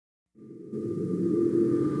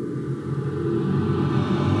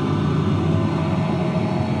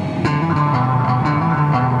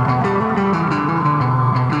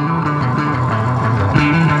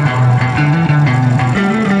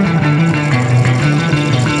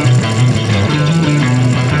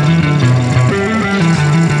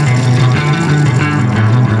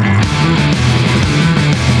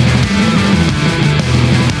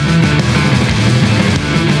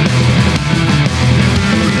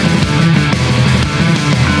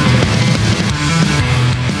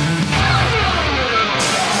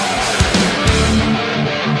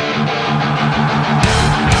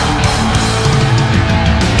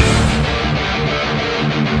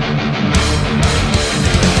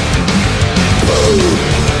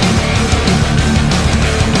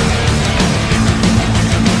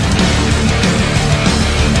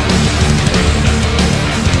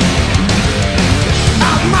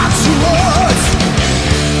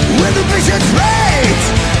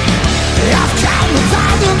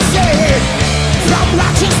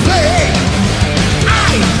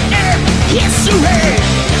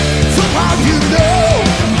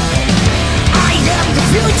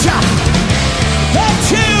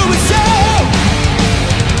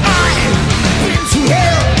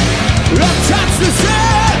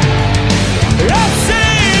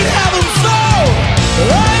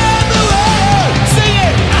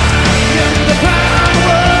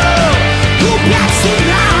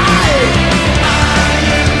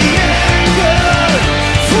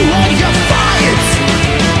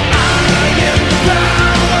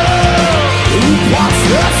What's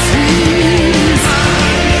the seas?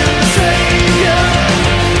 I am the savior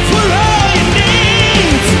for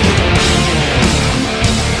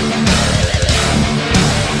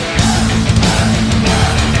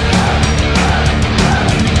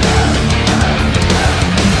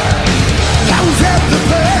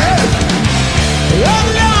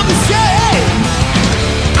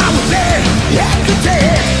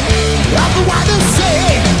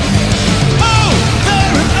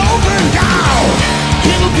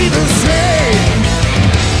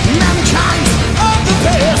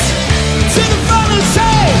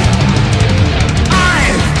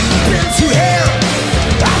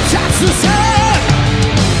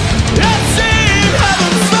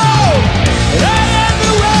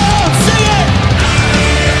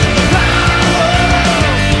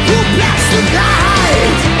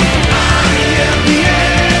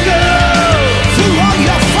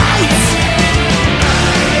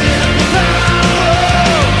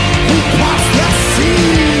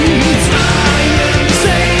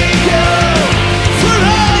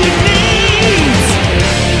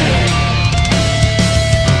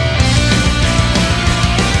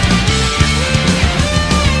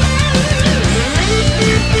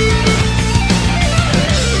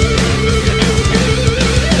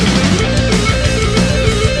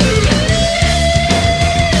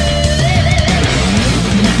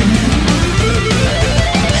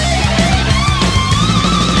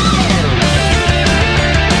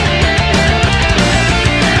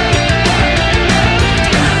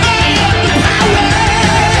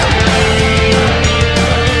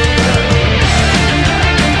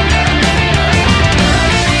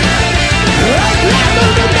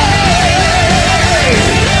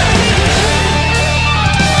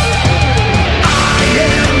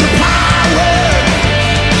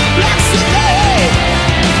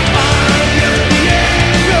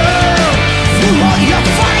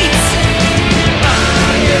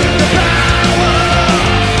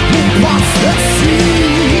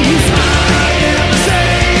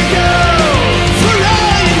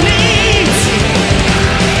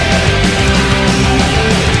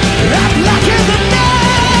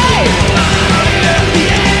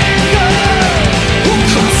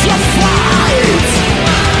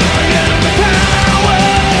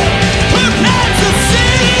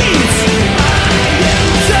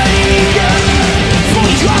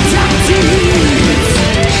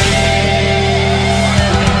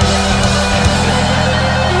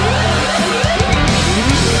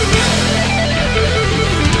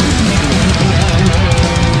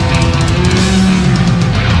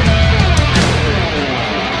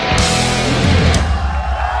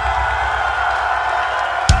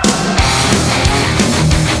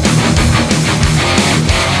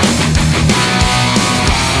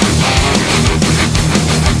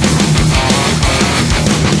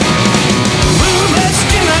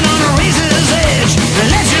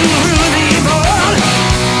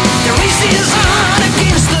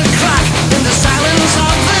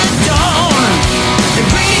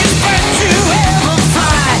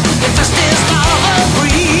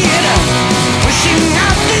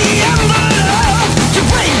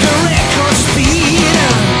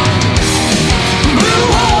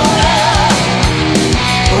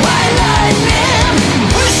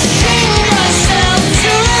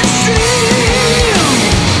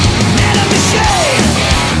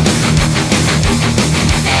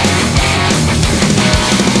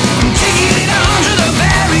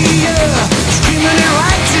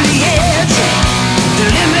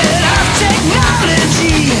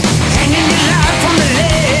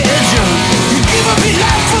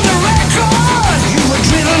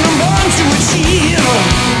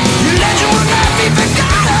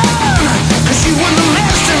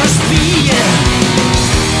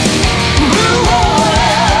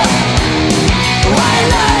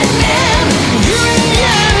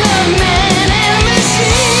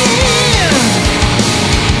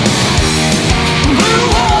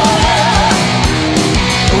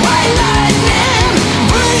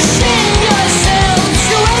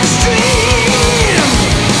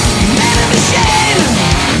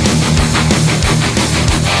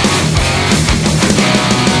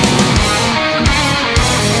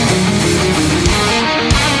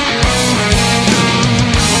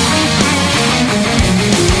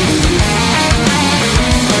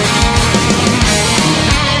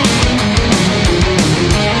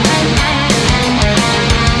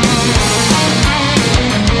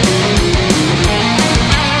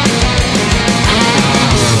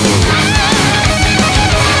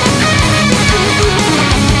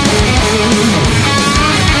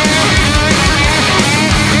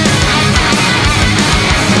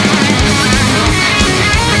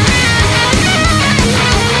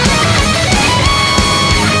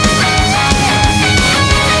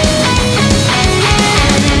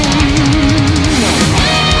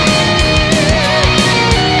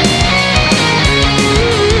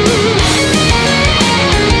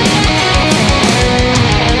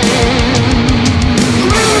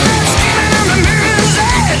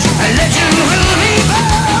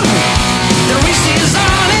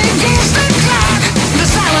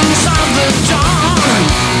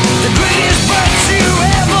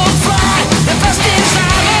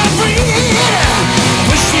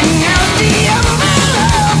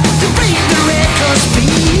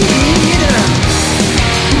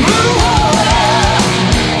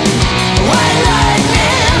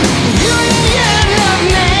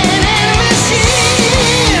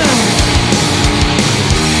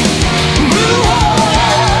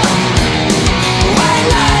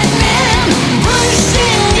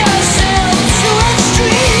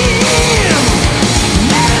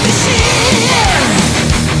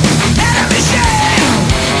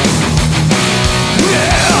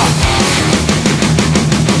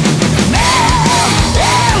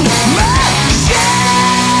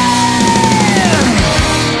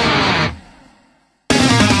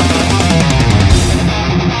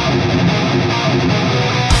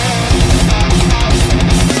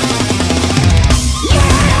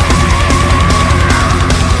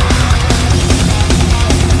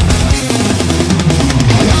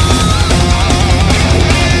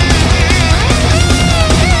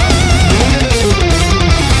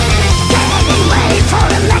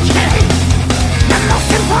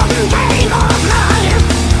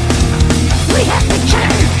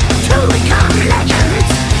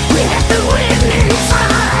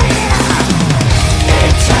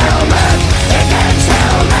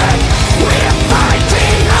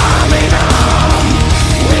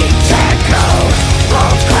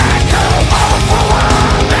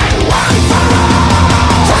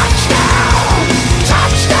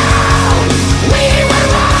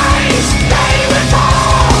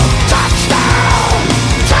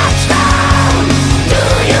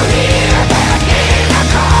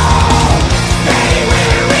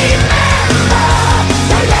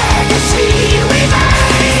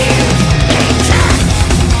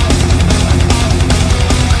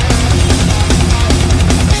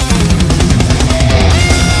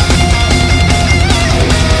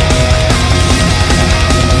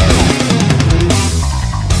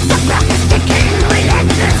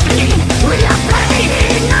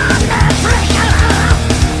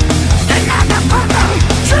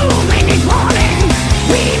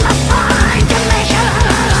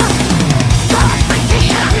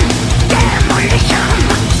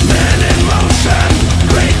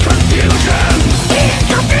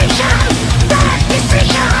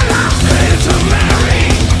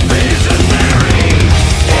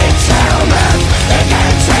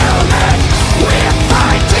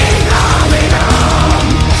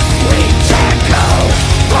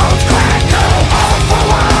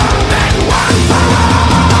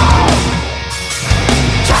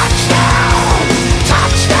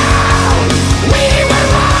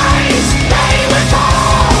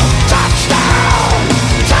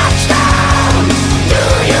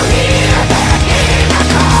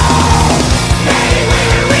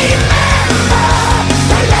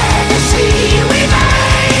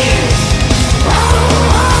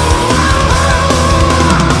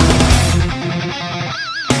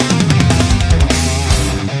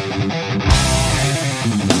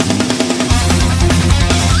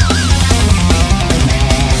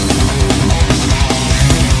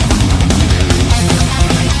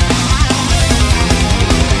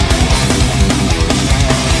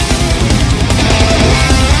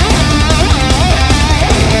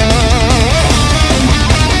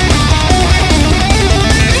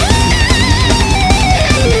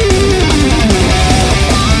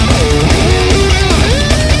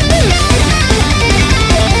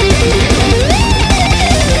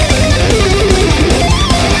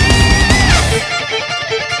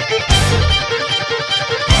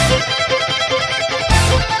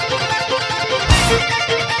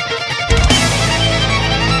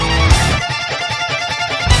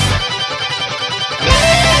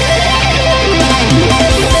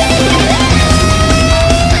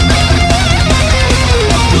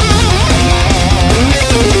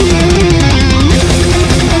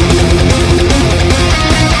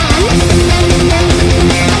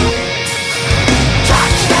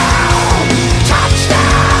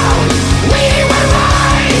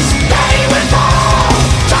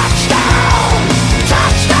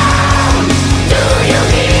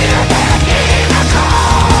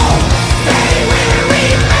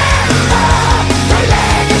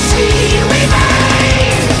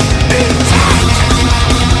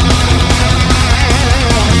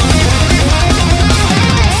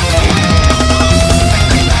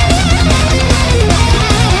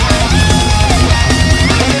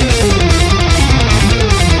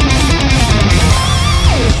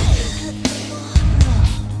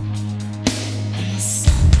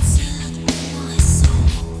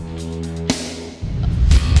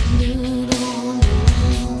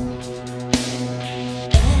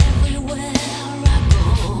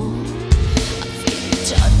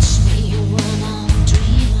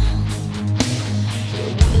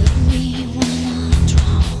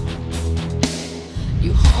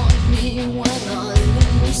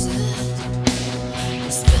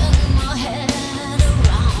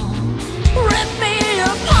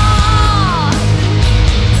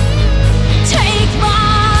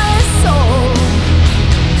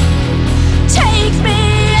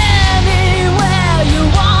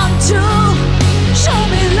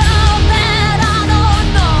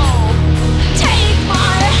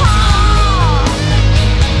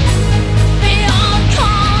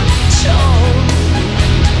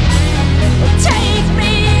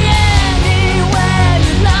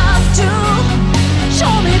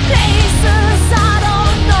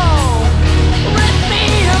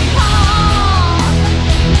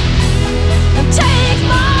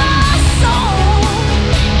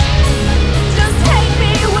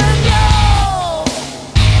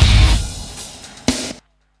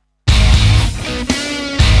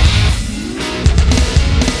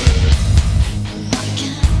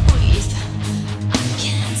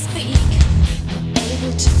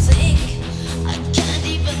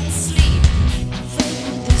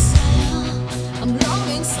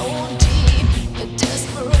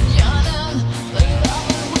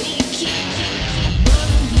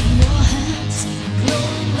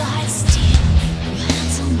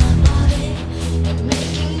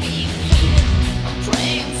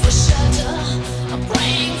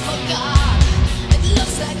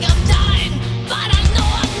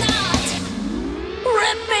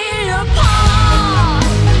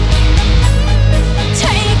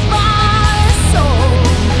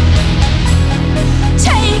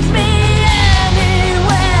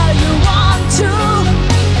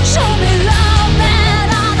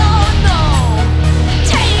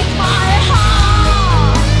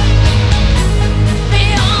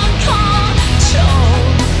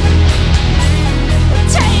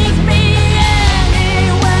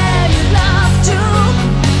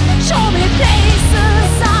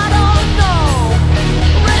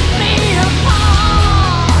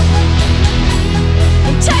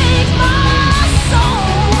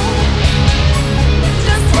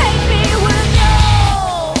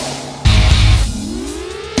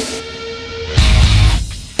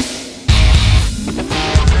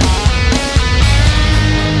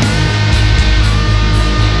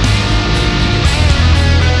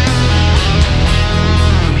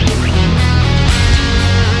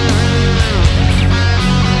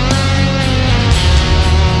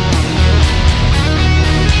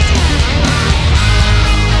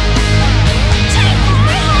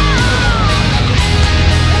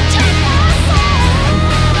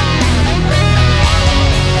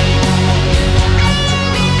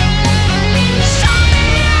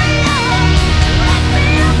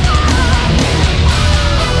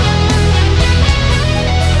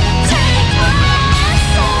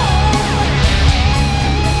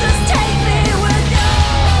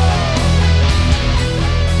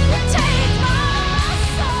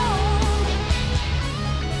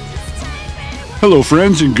Hello,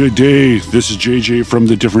 friends, and good day. This is JJ from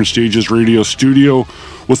the Different Stages Radio studio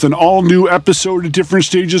with an all-new episode of Different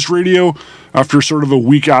Stages Radio after sort of a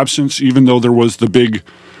week absence, even though there was the big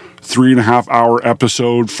 3.5-hour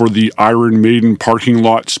episode for the Iron Maiden parking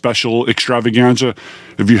lot special extravaganza.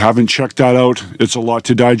 If you haven't checked that out, it's a lot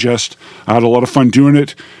to digest. I had a lot of fun doing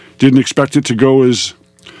it. Didn't expect it to go as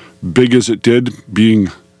big as it did, being,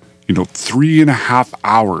 3.5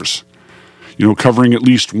 hours. Covering at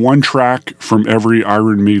least one track from every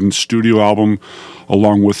Iron Maiden studio album,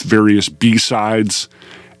 along with various B-sides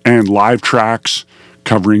and live tracks,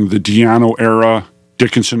 covering the Di'Anno era,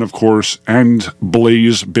 Dickinson, of course, and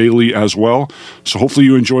Blaze Bayley as well. So hopefully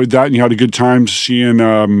you enjoyed that and you had a good time seeing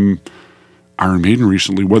Iron Maiden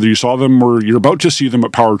recently, whether you saw them or you're about to see them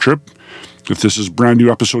at Power Trip. If this is a brand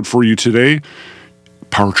new episode for you today,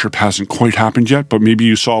 Power Trip hasn't quite happened yet, but maybe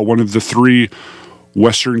you saw one of the 3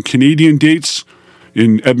 Western Canadian dates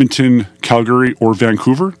in Edmonton, Calgary, or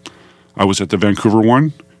Vancouver. I was at the Vancouver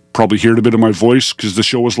one. Probably heard a bit of my voice because the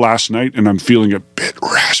show was last night and I'm feeling a bit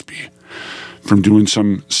raspy from doing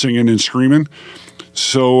some singing and screaming.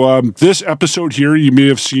 So this episode here, you may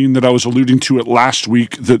have seen that I was alluding to it last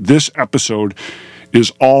week, that this episode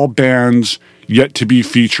is all bands yet to be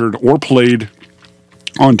featured or played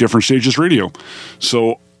on Different Stages Radio.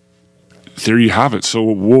 So there you have it.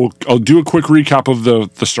 So I'll do a quick recap of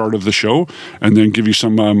the start of the show and then give you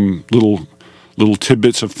some little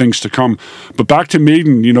tidbits of things to come. But back to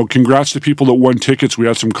Maiden, congrats to people that won tickets. We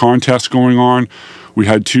had some contests going on. We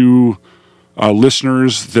had 2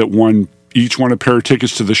 listeners that each won a pair of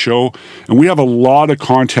tickets to the show. And we have a lot of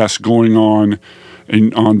contests going on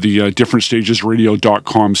on the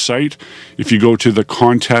differentstagesradio.com site. If you go to the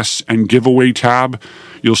contests and giveaway tab,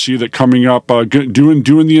 you'll see that coming up, doing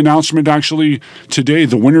the announcement actually today.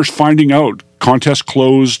 The winner's finding out. Contest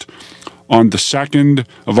closed on the 2nd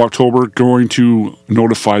of October. Going to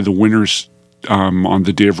notify the winners on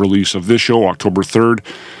the day of release of this show, October 3rd,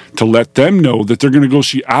 to let them know that they're going to go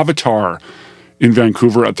see Avatar in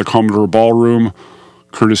Vancouver at the Commodore Ballroom,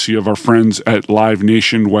 courtesy of our friends at Live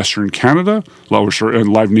Nation Western Canada,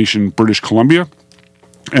 and Live Nation British Columbia.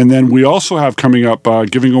 And then we also have coming up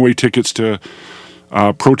giving away tickets to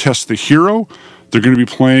Protest the Hero. They're going to be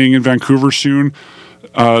playing in Vancouver soon,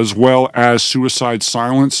 as well as Suicide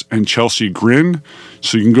Silence and Chelsea Grin.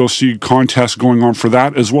 So you can go see contests going on for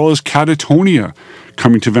that, as well as Catatonia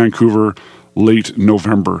coming to Vancouver late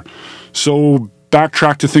November. So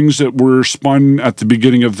backtrack to things that were spun at the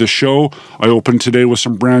beginning of the show. I opened today with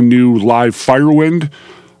some brand new live Firewind,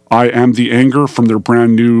 I Am the Anger, from their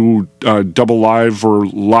brand new double live or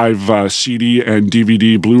live CD and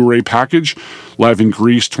DVD Blu-ray package, Live in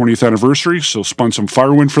Greece 20th anniversary. So spun some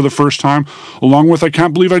Firewind for the first time, along with I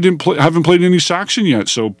can't believe I haven't played any Saxon yet.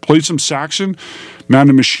 So played some Saxon, Man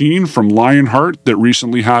and Machine from Lionheart that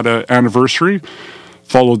recently had an anniversary.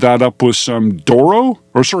 Followed that up with some followed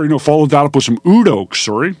that up with some Udo,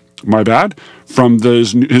 my bad, from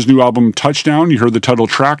his new album Touchdown. You heard the title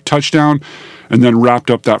track, Touchdown, and then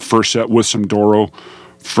wrapped up that first set with some Doro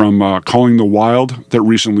from Calling the Wild that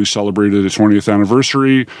recently celebrated its 20th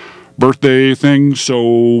anniversary birthday thing.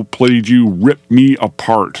 So played you Rip Me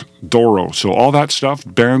Apart, Doro. So all that stuff,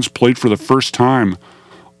 bands played for the first time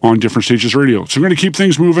on Different Stages Radio. So we're going to keep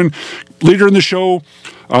things moving. Later in the show,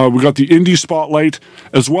 we got the Indie Spotlight,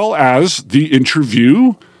 as well as the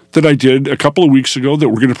interview that I did a couple of weeks ago that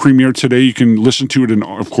we're going to premiere today. You can listen to it in,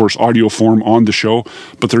 of course, audio form on the show,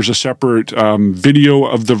 but there's a separate video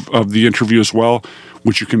of the interview as well,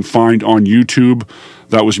 which you can find on YouTube.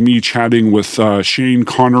 That was me chatting with Shane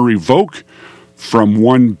Connery Voke from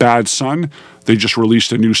One Bad Son. They just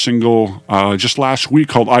released a new single just last week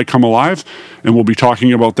called I Come Alive, and we'll be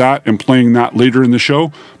talking about that and playing that later in the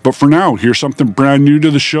show. But for now, here's something brand new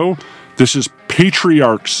to the show. This is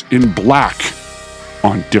Patriarchs in Black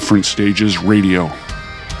on Different Stages Radio.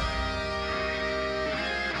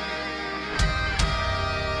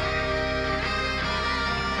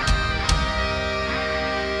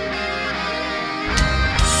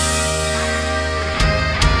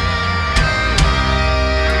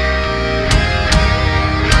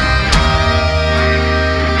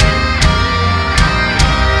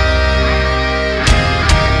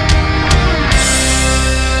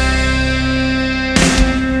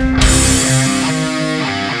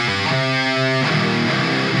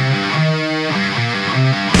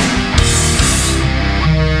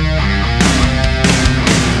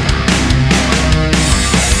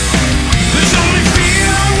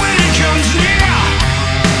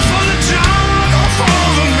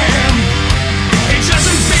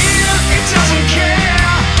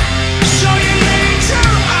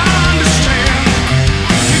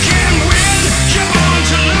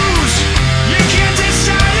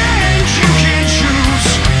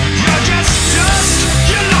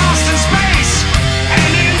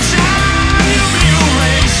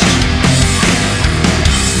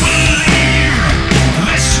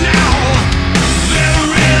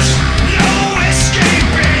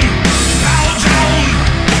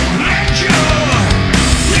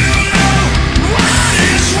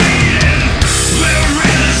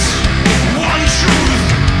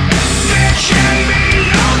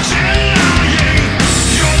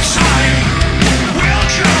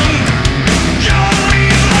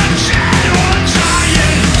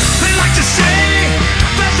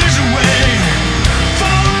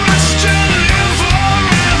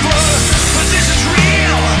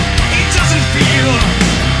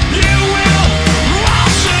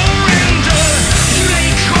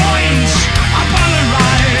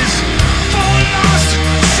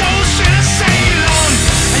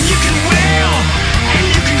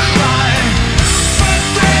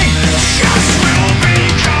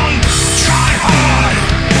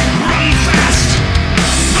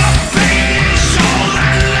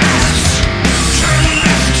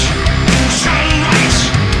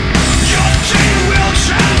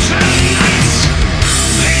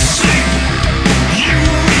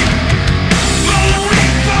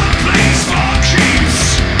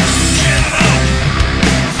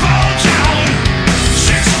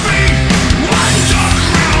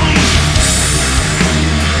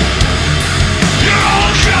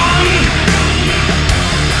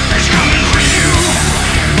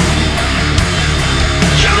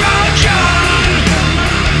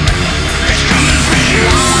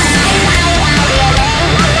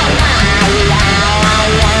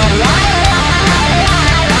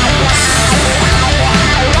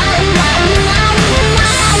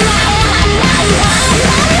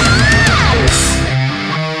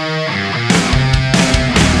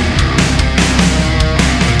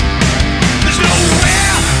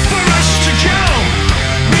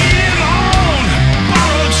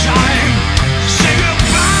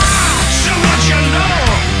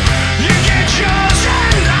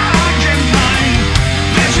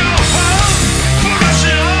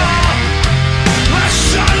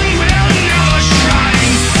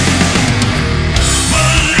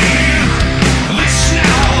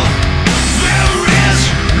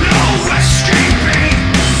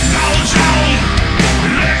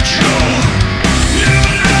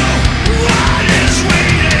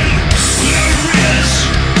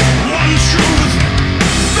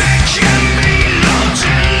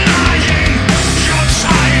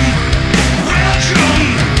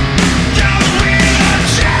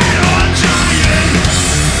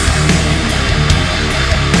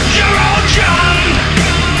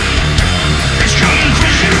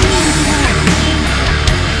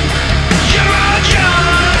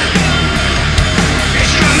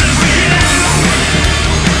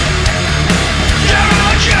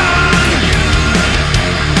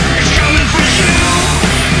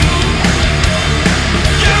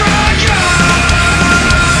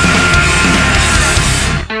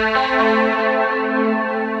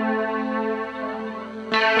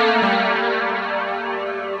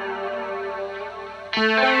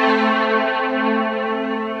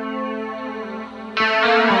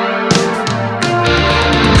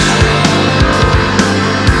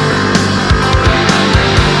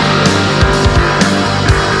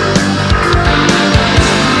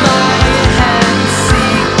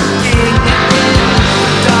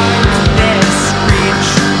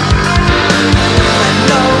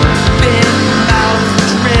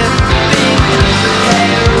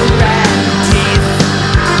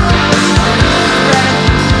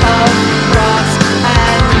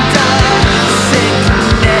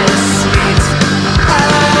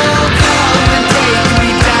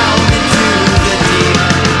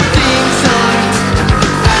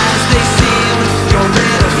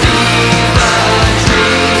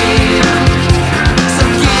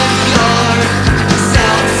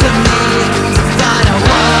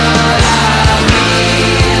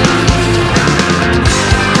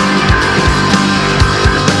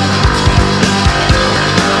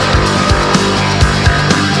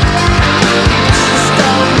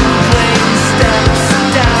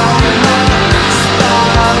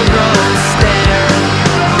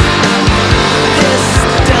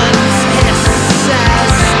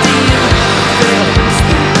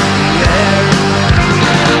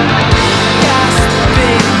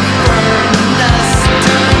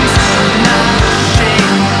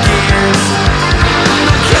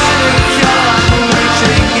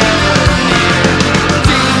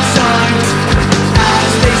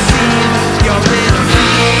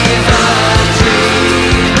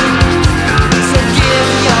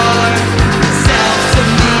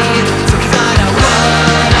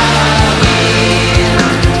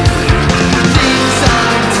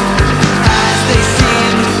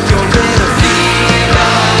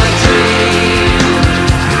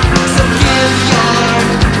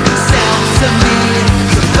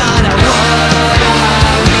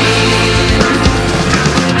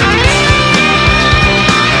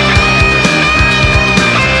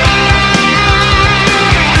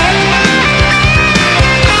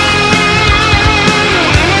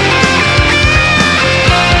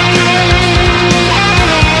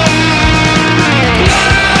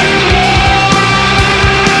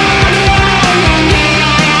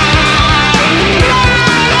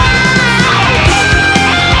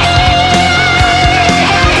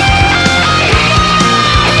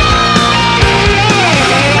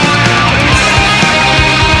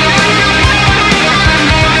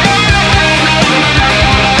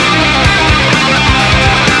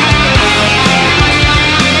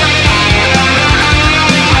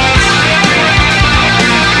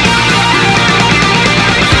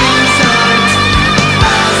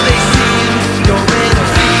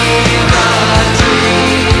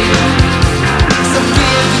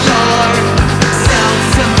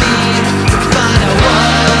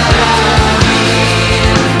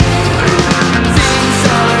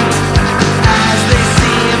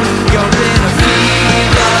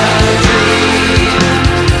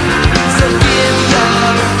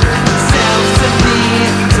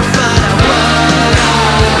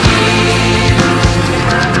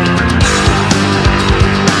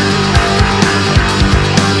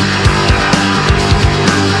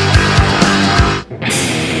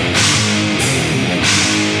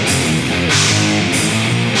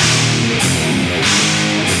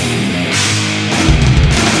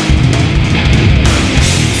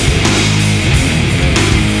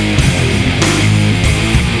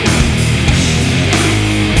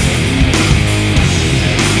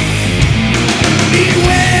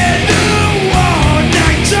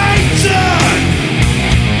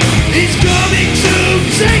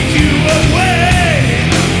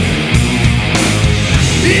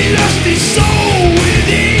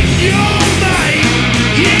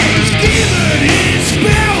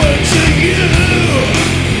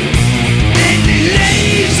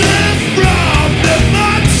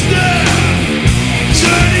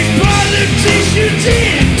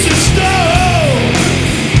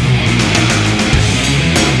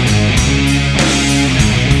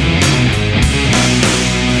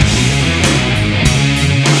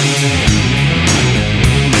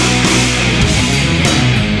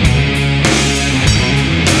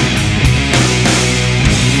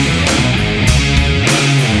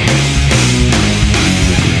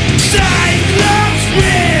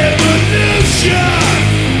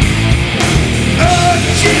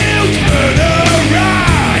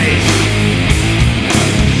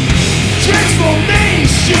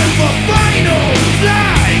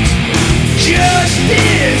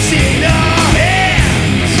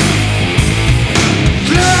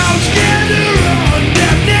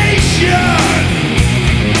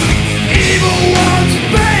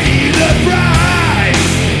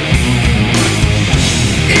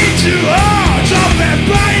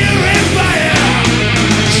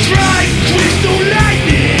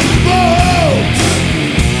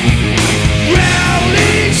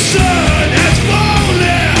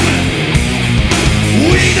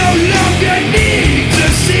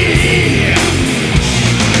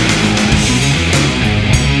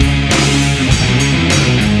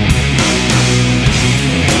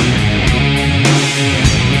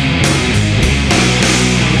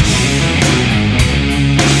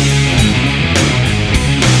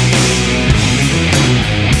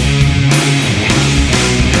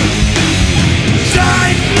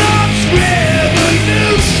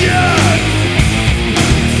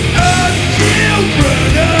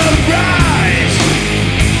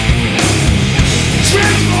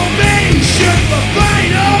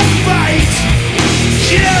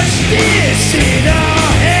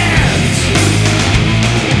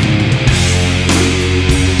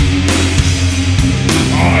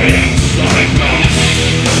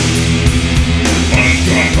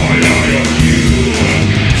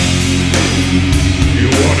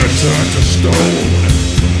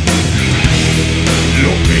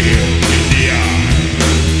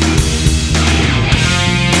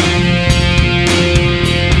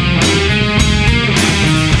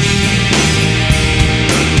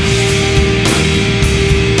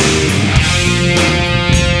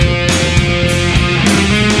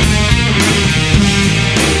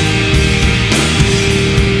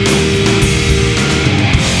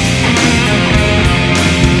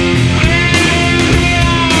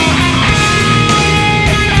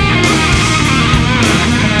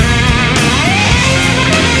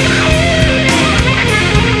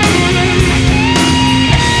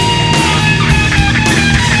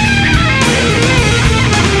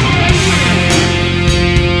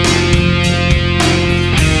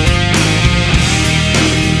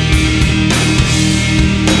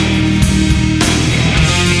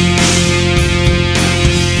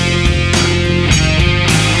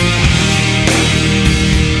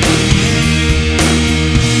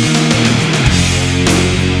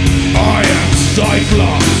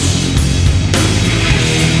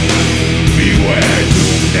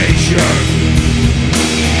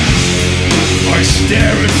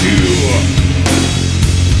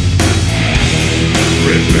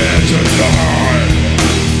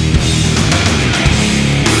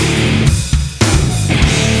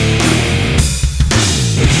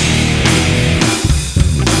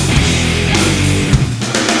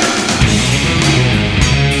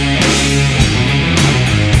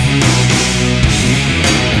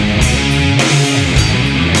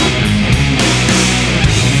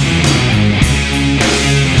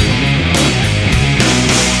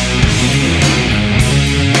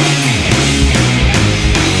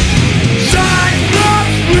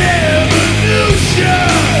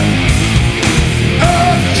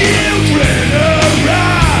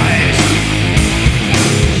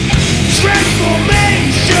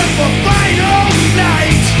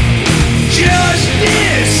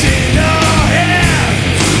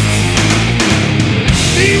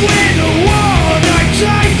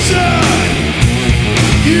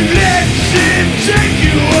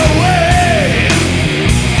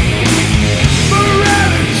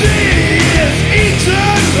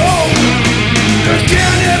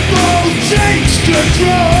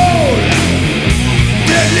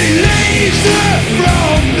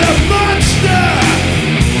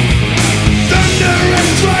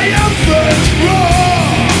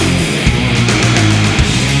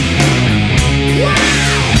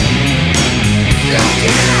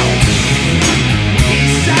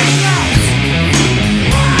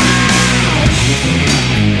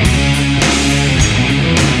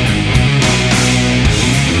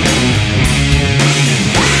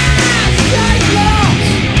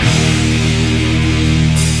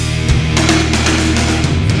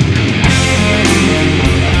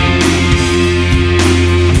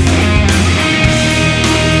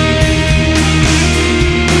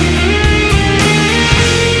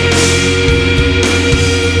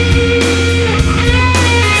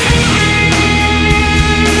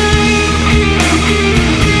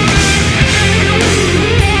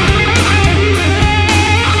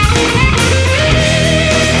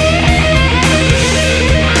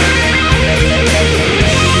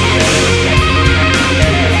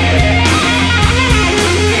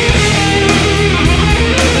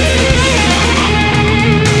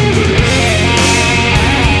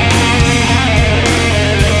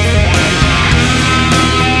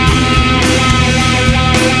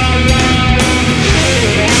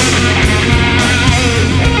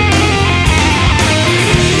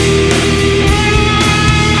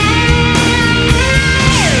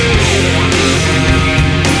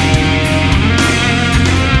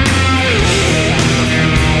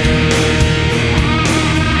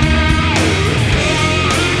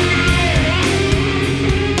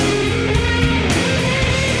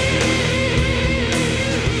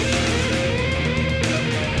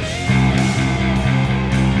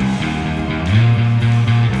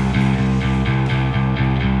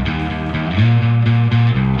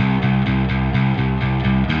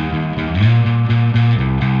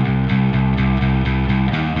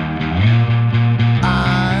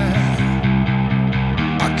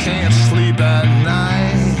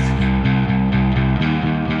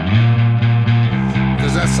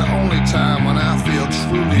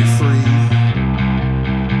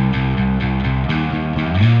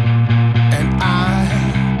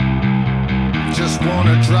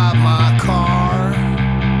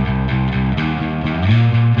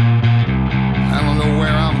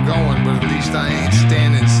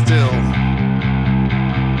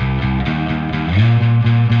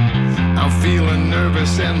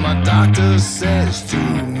 nervous and my doctor says to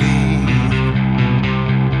me,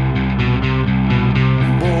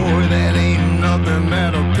 boy, that ain't nothing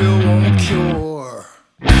that a pill won't cure.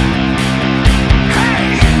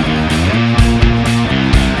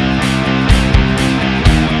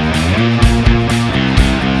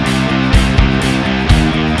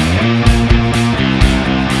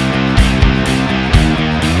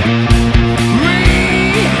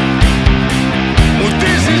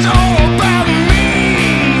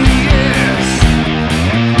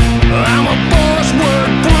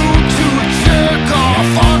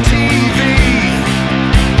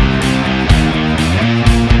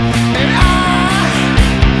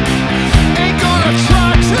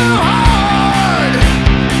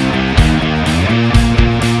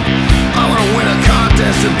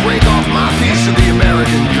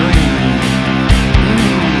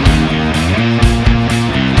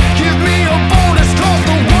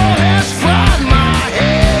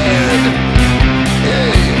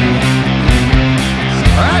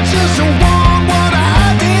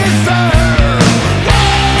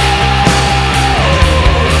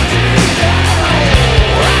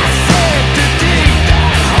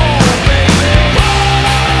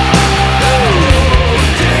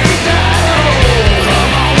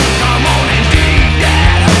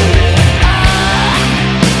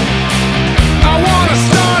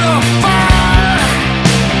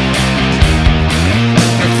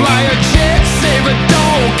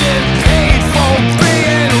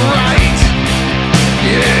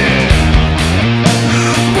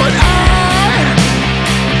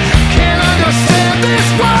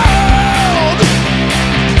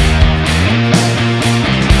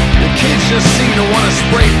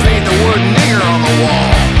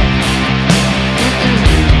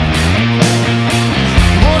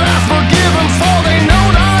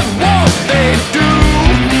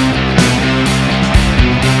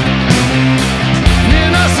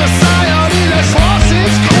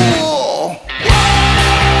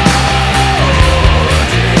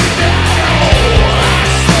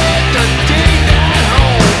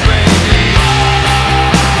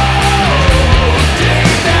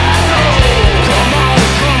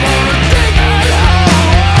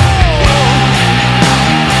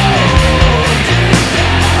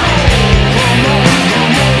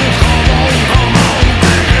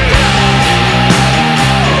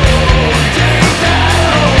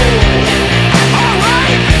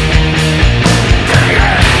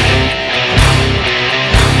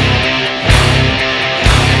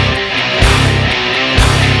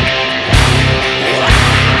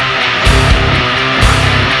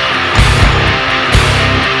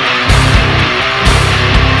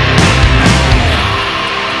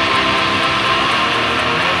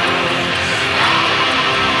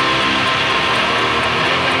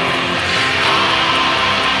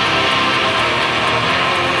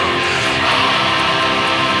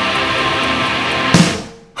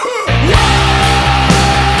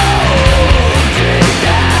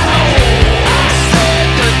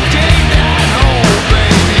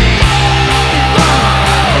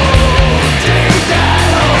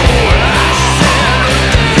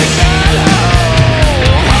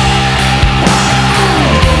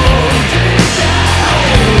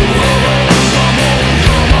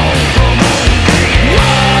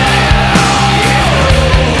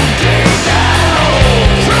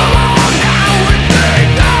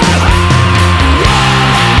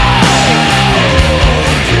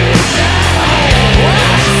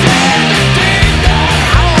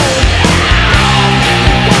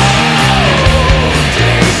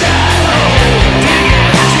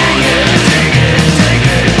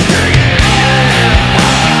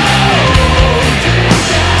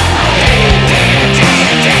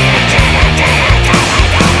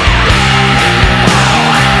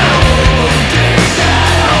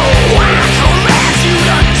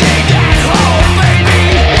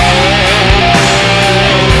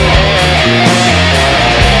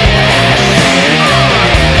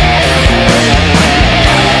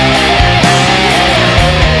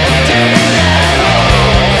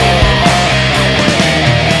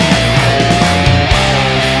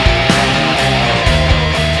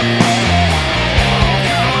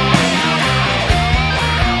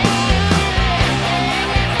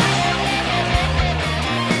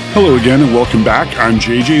 Hello again and welcome back. I'm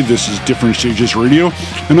JJ. This is Different Stages Radio,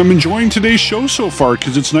 and I'm enjoying today's show so far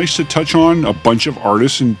because it's nice to touch on a bunch of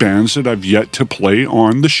artists and bands that I've yet to play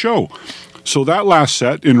on the show. So that last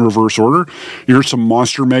set, in reverse order, you heard some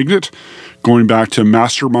Monster Magnet. Going back to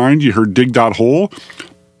Mastermind, you heard Dig That Hole.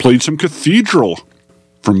 Played some Cathedral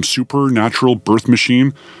from Supernatural Birth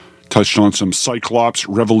Machine. touched on some Cyclops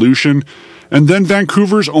Revolution, and then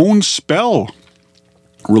Vancouver's own Spell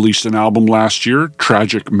released an album last year,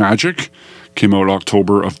 Tragic Magic, came out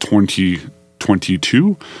October of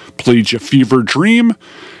 2022, played Ya Fever Dream,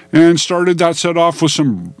 and started that set off with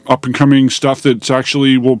some up-and-coming stuff that's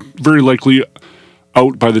actually, will very likely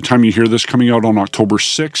out by the time you hear this, coming out on October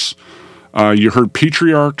 6th. You heard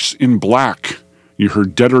Patriarchs in Black. You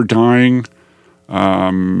heard Dead or Dying.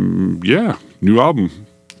 New album.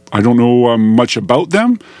 I don't know much about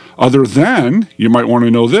them, other than you might want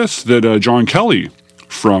to know this, that John Kelly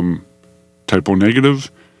from Typo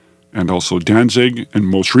Negative and also Danzig, and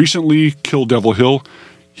most recently Kill Devil Hill,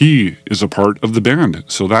 he is a part of the band.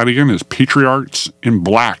 So that again is Patriarchs in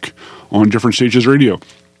Black on Different Stages Radio.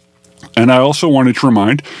 And I also wanted to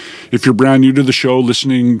remind, if you're brand new to the show,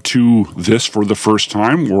 listening to this for the first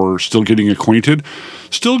time or still getting acquainted,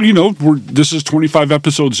 still, this is 25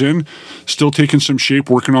 episodes in, still taking some shape,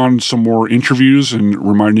 working on some more interviews, and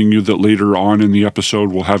reminding you that later on in the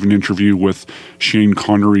episode, we'll have an interview with Shane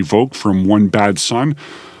Connery-Vogt from One Bad Son.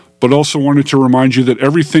 But also wanted to remind you that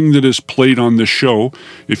everything that is played on this show,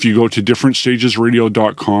 if you go to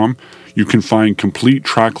differentstagesradio.com, you can find complete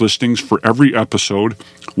track listings for every episode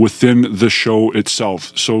within the show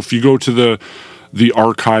itself. So if you go to the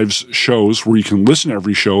archives shows where you can listen to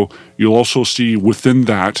every show, you'll also see within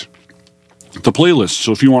that the playlist.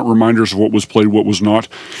 So if you want reminders of what was played, what was not,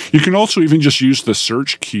 you can also even just use the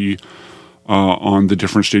search key on the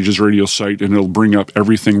Different Stages Radio site, and it'll bring up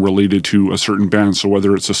everything related to a certain band. So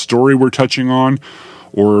whether it's a story we're touching on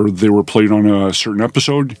or they were played on a certain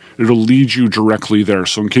episode, it'll lead you directly there.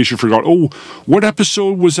 So in case you forgot, what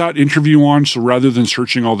episode was that interview on? So rather than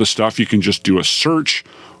searching all the stuff, you can just do a search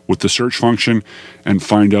with the search function and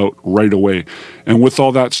find out right away. And with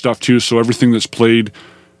all that stuff too, so everything that's played,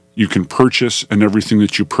 you can purchase, and everything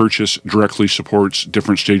that you purchase directly supports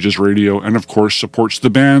Different Stages Radio, and of course supports the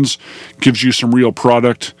bands, gives you some real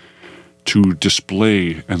product to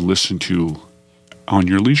display and listen to on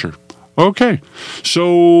your leisure. Okay,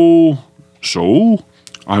 so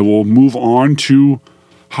I will move on to,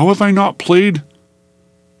 how have I not played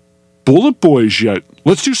Bullet Boys yet?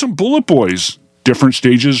 Let's do some Bullet Boys. Different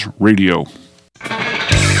Stages Radio.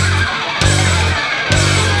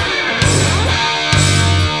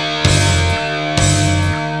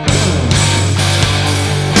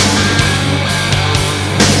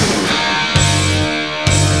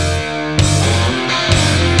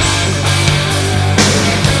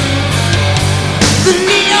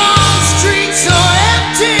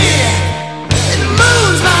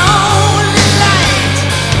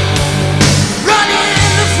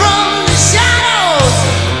 Running from the shadows,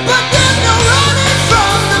 but there's no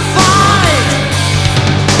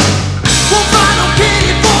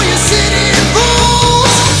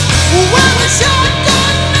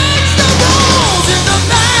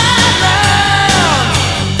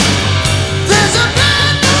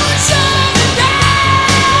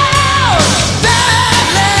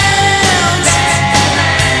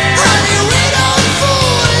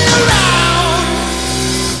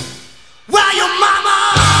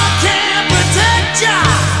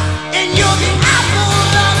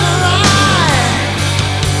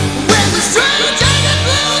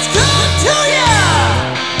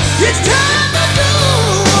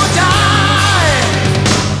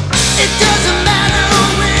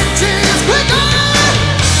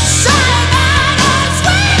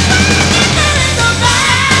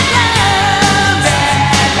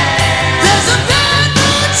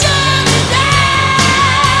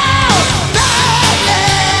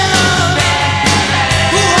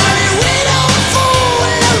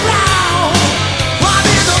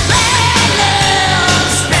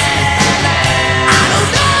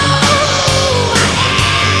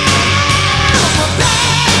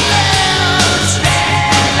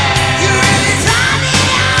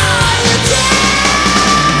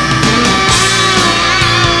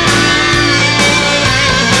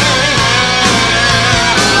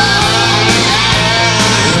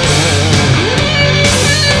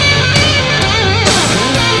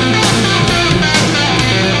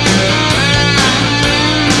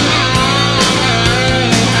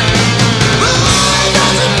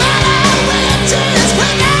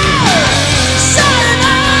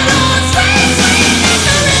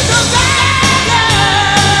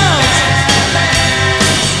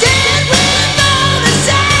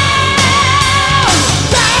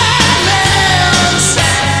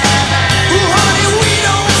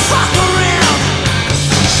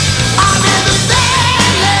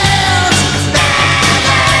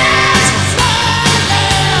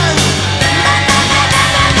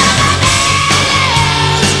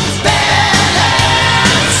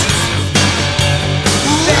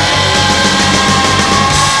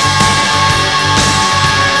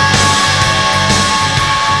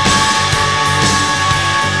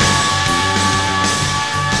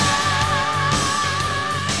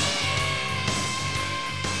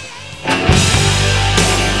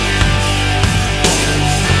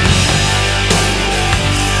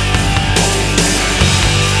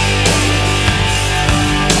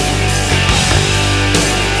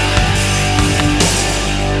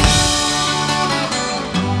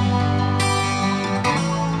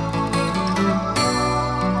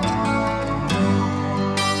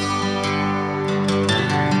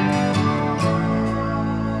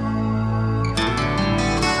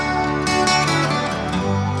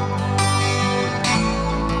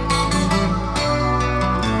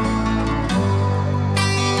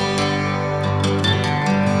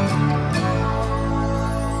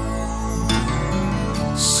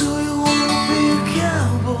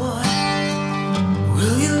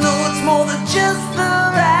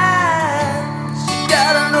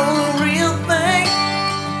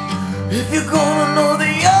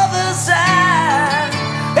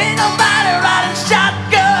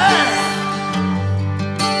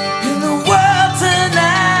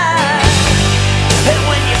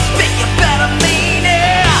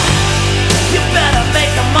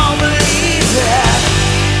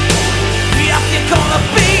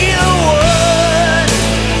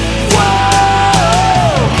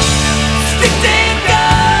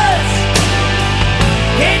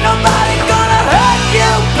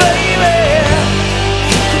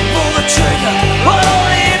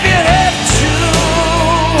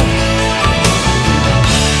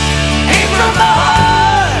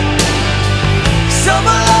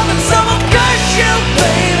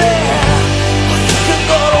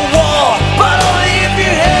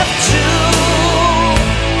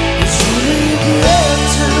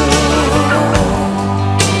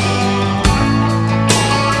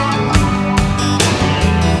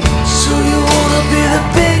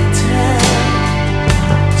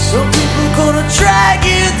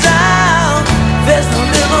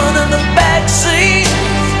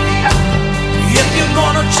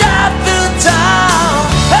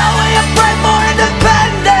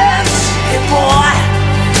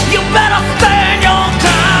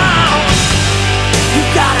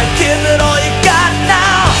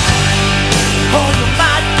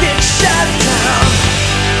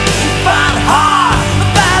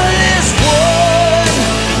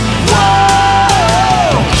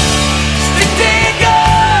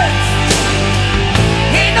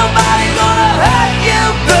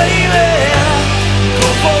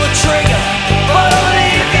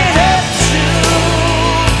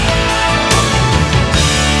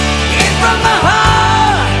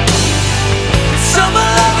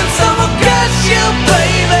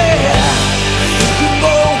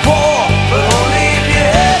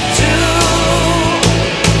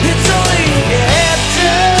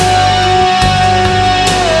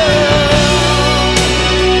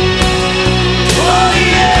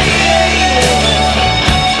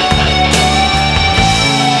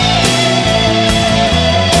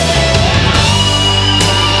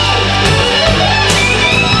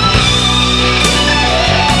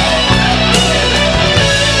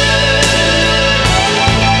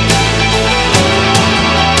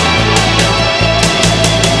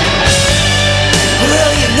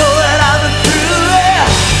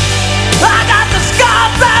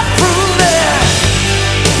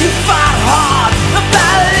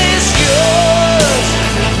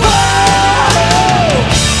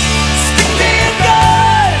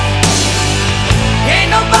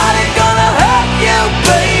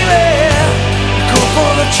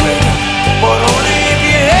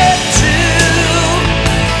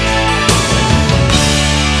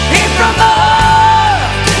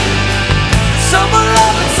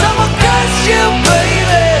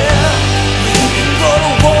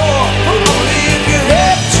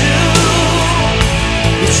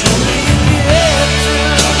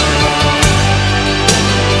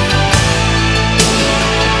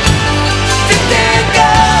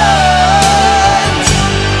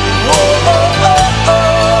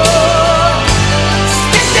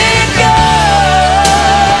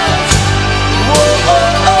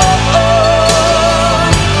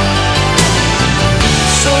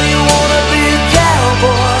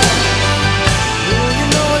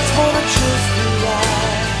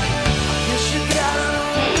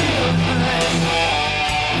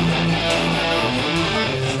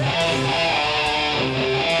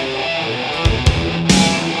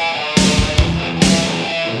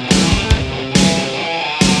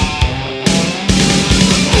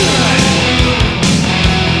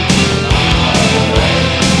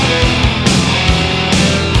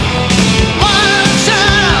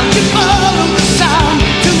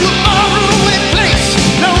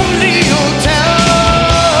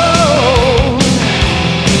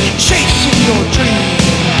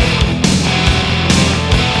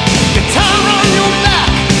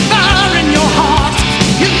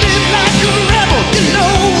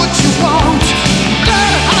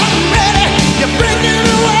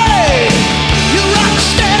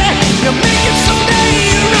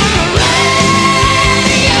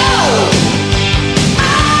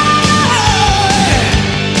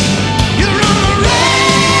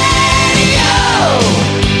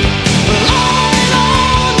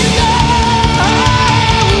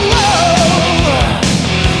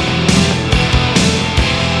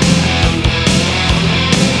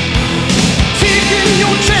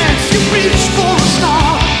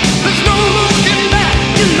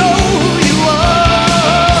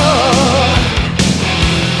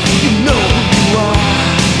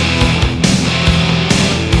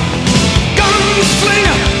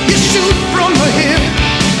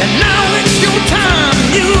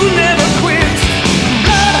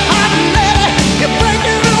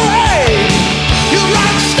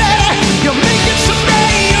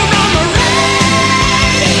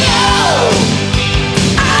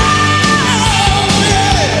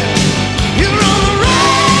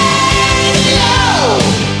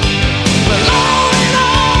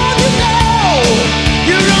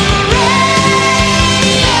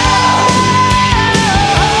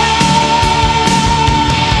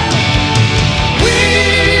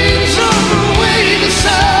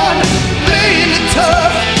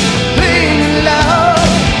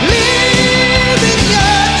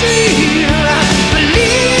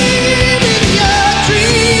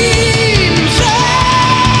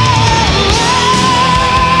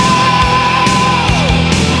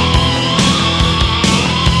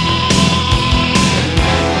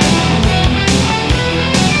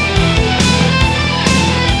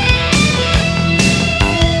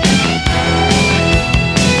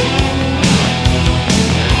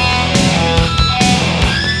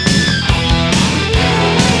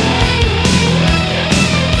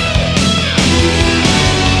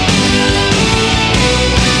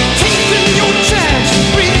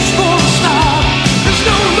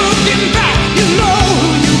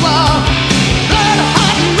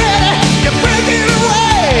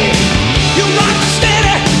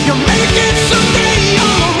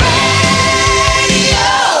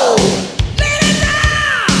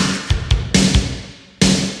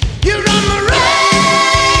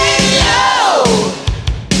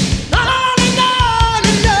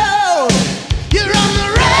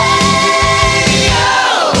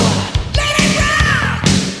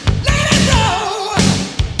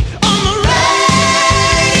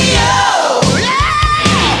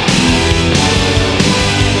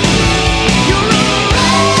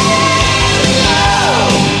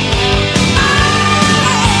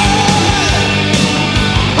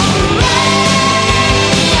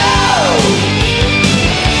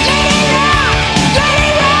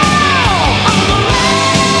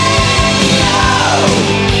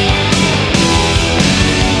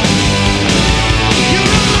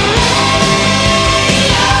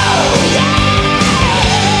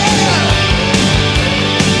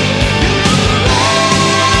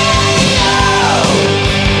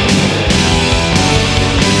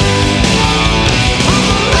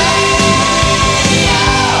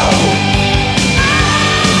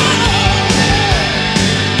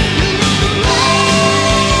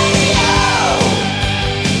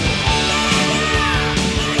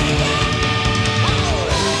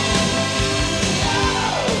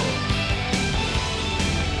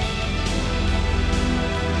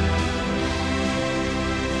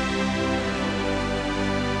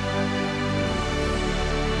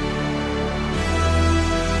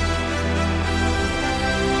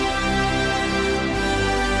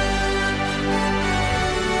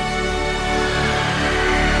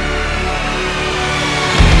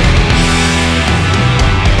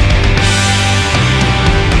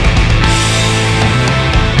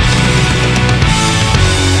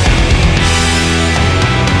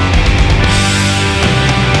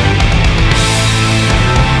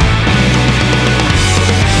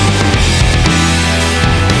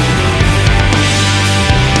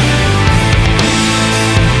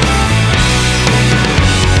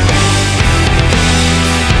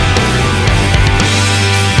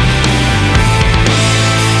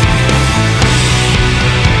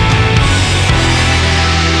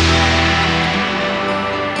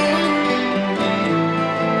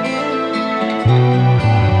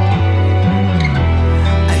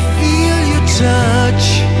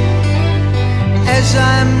days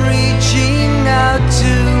I'm reaching out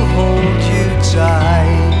to hold you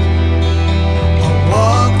tight. I'll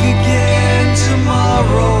walk again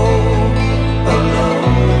tomorrow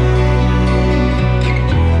alone.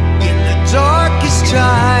 In the darkest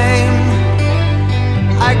time,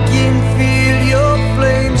 I can feel your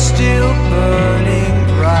flame still burning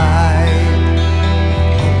bright.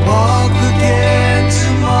 I'll walk again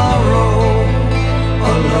tomorrow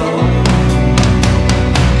alone.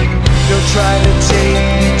 They'll try to take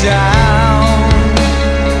me down,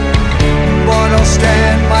 but I'll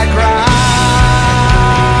stand my ground.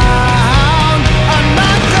 I'm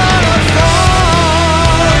not gonna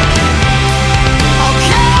fall. I'll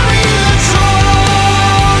carry the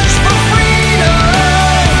torch for freedom.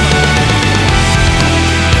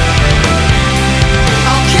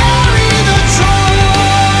 I'll carry the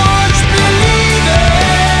torch, believing,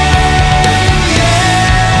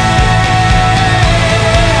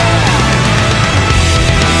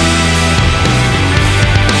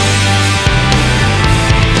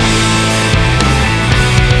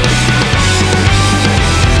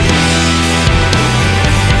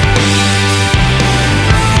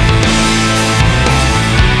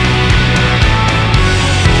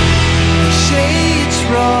 They say it's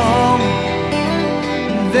wrong,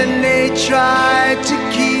 then they try to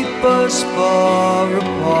keep us far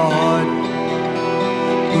apart.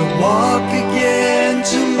 We'll walk again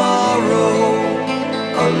tomorrow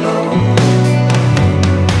alone.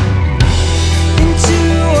 Into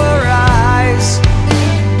our eyes,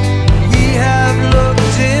 we have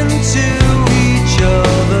looked into each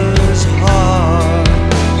other's heart.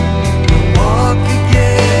 We'll walk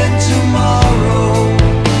again tomorrow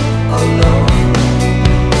alone.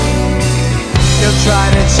 They'll try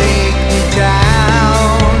to take me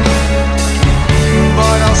down,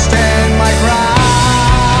 but I'll stand my ground.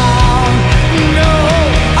 No,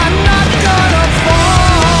 I'm not gonna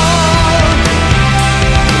fall.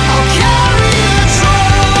 I'll carry the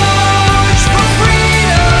torch for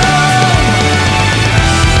freedom.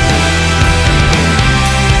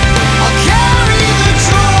 I'll carry the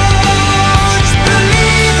torch,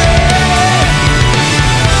 believing.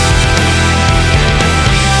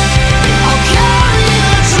 I'll carry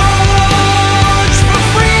the torch for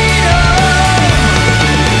freedom.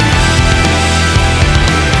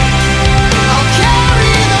 I'll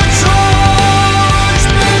carry the torch,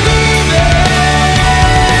 believing.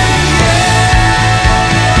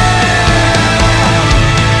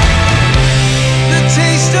 The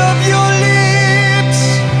taste of your lips,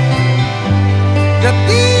 the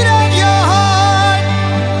beat of your heart,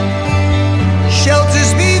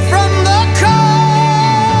 shelters me from the cold.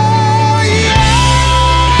 Yeah.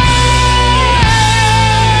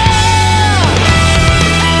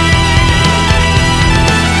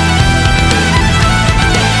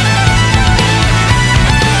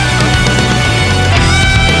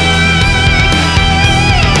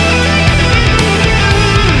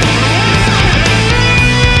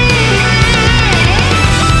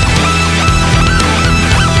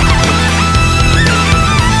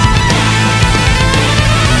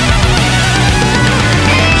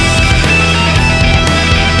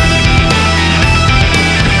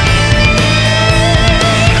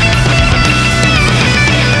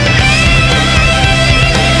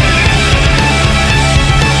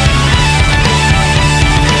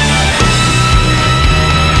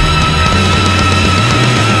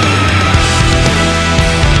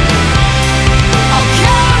 I'll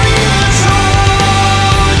carry the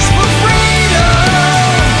torch for freedom.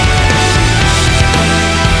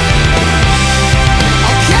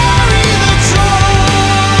 I'll carry the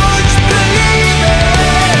torch, believing.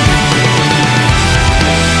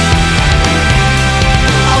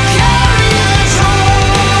 I'll carry the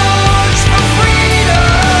torch for freedom.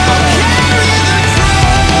 I'll carry the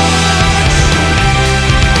torch.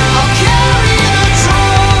 I'll carry the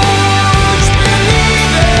torch,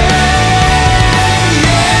 believing.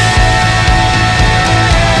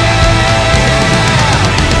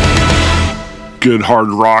 Good hard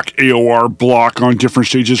rock AOR block on Different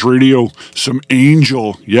Stages Radio. Some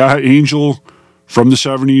Angel. Yeah, Angel from the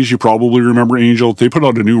 70s. You probably remember Angel. They put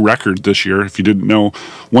out a new record this year, if you didn't know.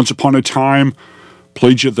 Once Upon a Time,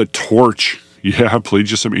 played you The Torch. Yeah, played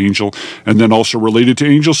you some Angel. And then also related to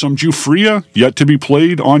Angel, some Jufria, yet to be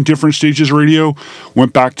played on Different Stages Radio.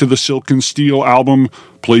 Went back to the Silk and Steel album,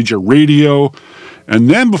 played you Radio. And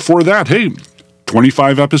then before that, hey,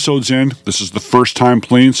 25 episodes in, this is the first time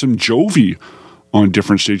playing some Jovi on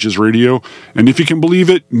Different Stages Radio. And if you can believe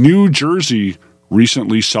it, New Jersey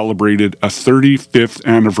recently celebrated a 35th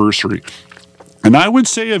anniversary. And I would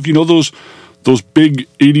say, if you know those big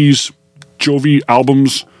 80s Jovi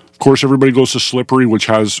albums, course, everybody goes to Slippery, which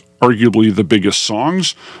has arguably the biggest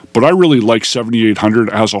songs, but I really like 7800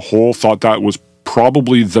 as a whole. Thought that was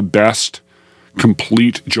probably the best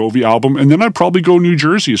complete Jovi album. And then I'd probably go New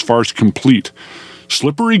Jersey as far as complete.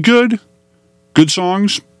 Slippery, good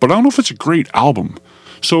songs, but I don't know if it's a great album.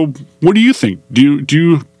 So what do you think? Do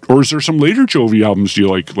you or is there some later Jovi albums do you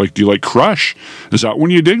like? Do you like Crush? Is that one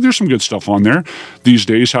you dig? There's some good stuff on there. These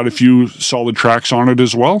Days had a few solid tracks on it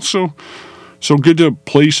as well. So good to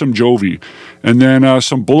play some Jovi. And then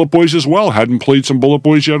some Bullet Boys as well. Hadn't played some Bullet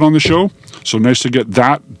Boys yet on the show. So nice to get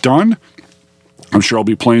that done. I'm sure I'll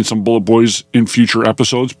be playing some Bullet Boys in future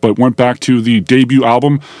episodes, but went back to the debut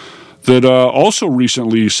album that also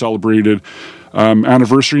recently celebrated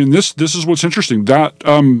anniversary. And this is what's interesting. That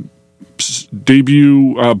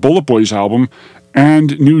debut Bullet Boys album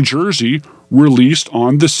and New Jersey released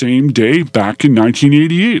on the same day back in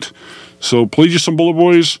 1988. So played you some Bullet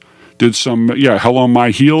Boys, did some, Hell on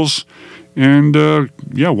My Heels, and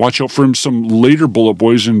watch out for some later Bullet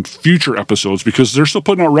Boys in future episodes because they're still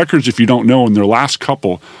putting out records if you don't know, and their last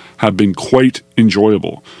couple have been quite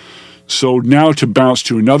enjoyable. So now to bounce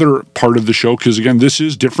to another part of the show, because again, this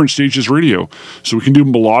is Different Stages Radio. So we can do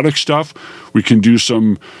melodic stuff. We can do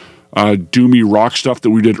some doomy rock stuff that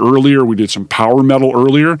we did earlier. We did some power metal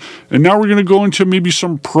earlier. And now we're going to go into maybe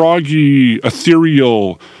some proggy,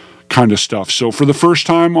 ethereal kind of stuff. So for the first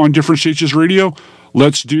time on Different Stages Radio,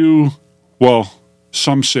 let's do, well,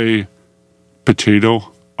 some say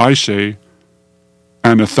potato, I say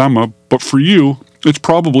anathema, but for you, it's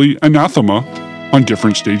probably anathema on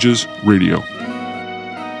Different Stages Radio.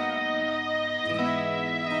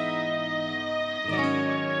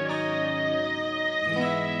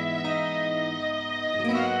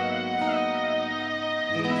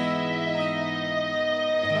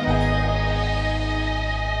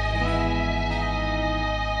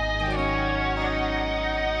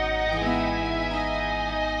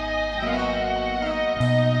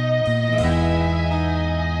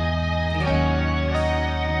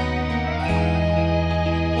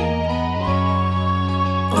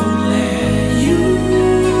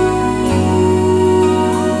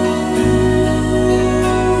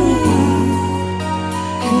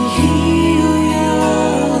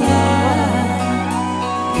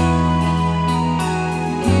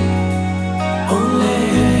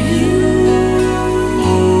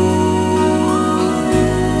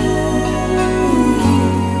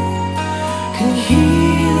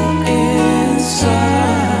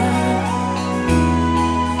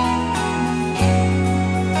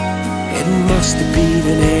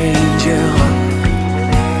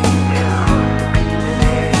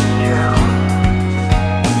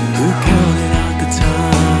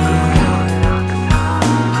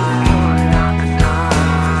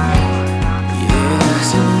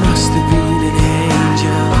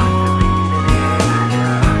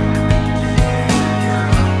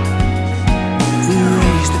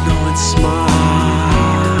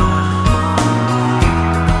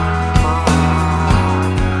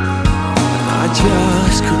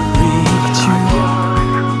 Just couldn't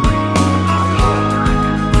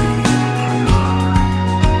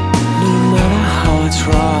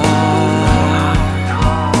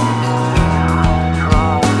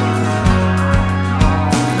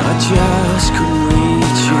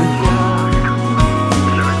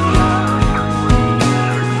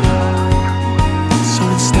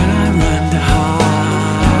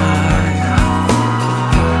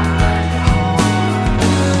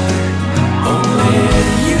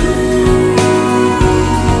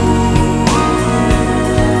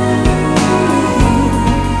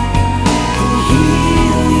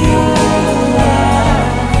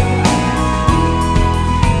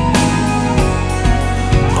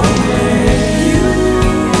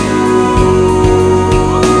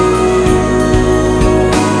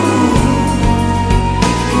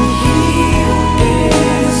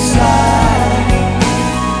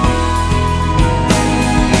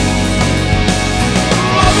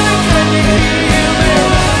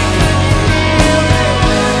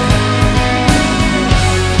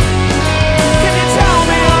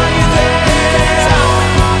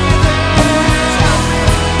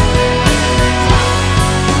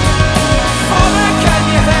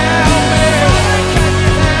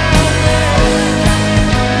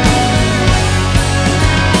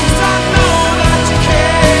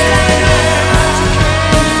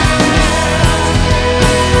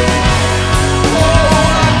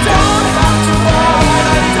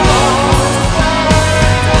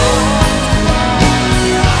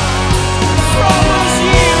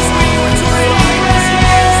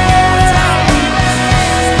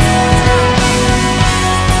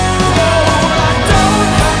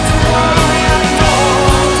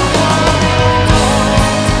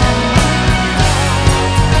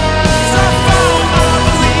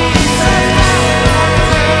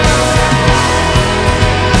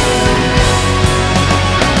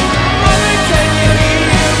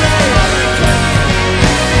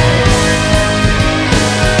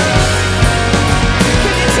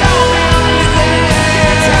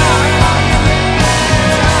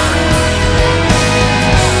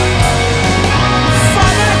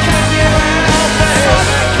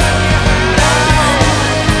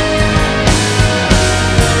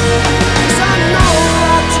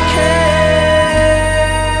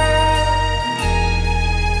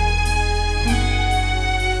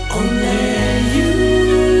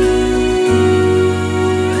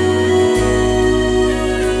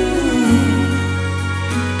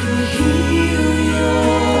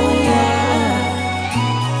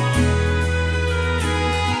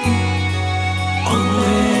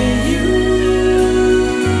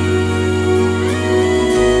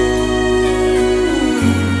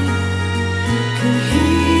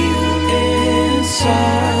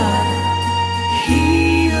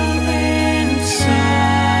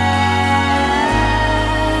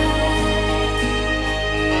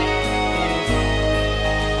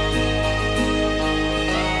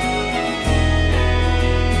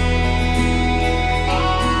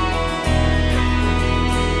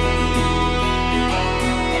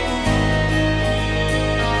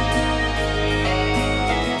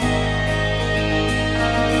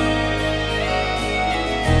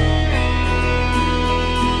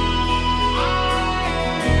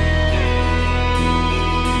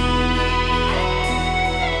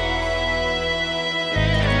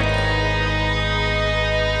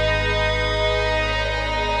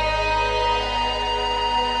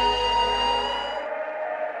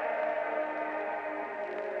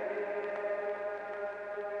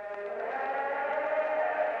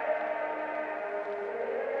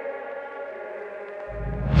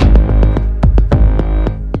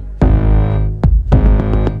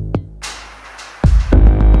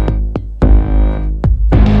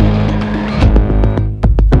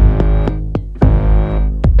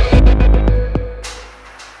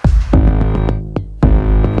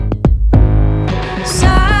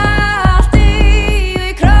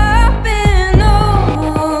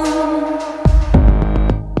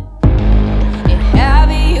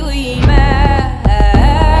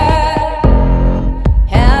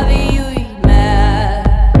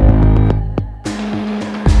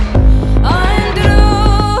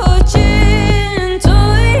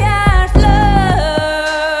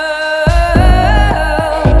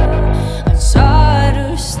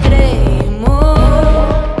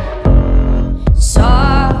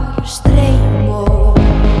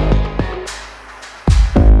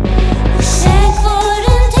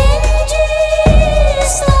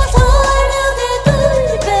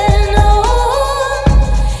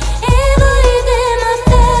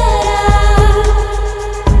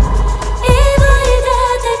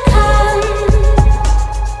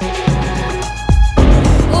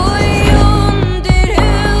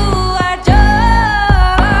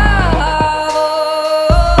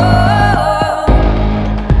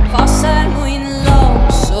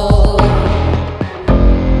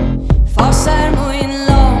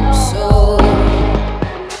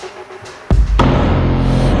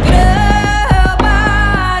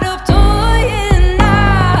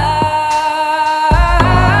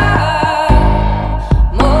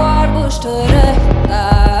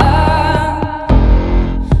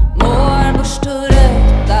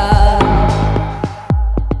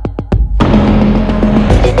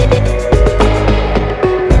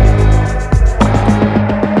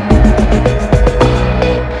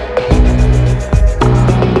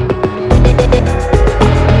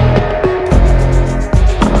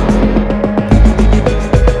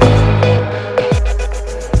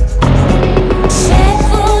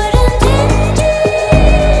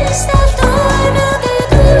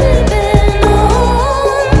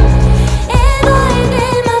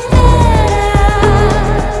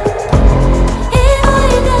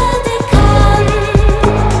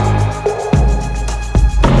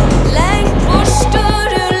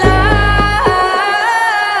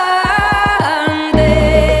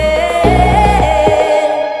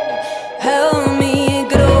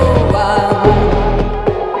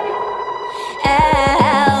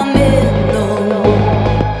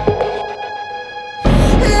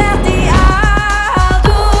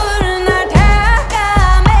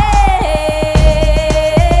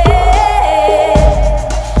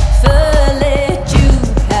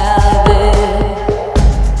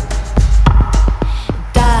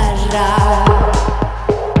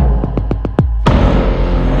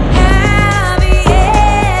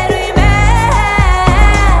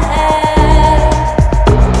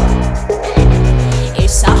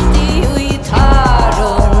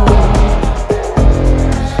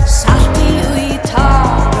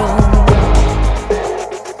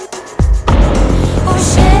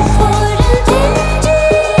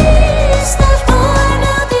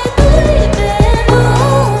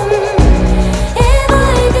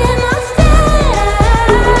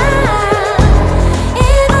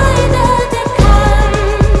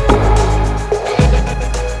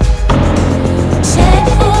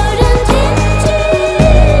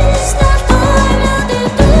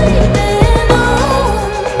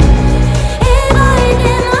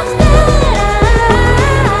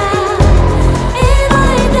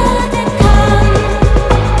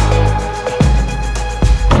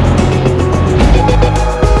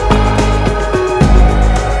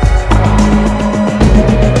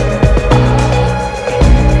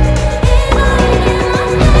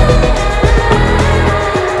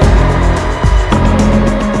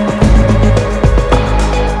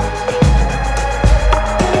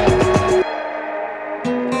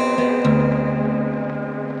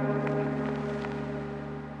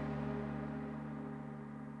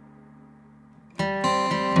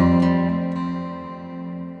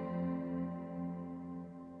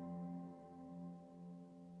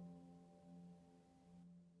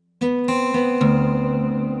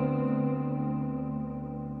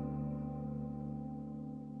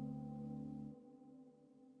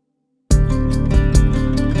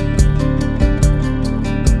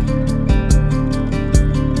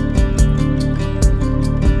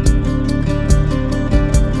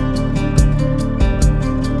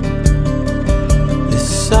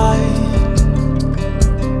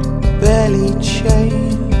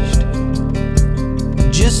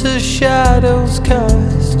just as shadows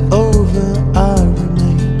cast over our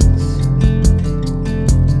remains,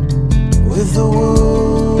 with the wounded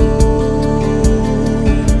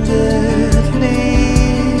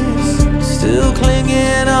leaves still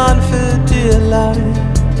clinging on for dear life,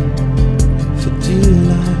 for dear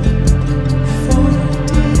life, for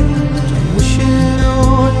dear life. Wish it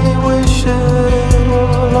away, wish that it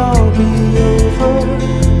will all be over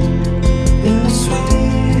in the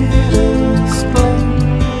sweetest blend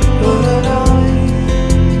of the night.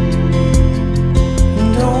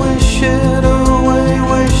 And I wish it away,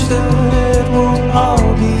 wish that it will all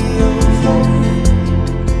be over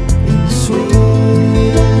in the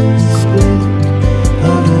sweetest blend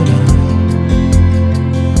of the night.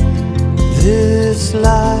 This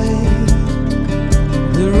light,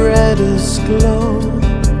 the reddest glow,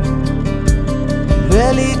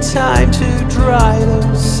 barely time to dry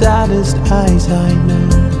those saddest eyes I know.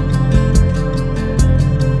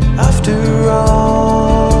 After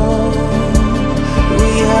all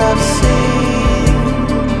we have seen,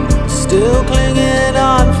 still clinging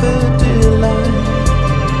on for dear life,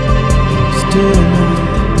 still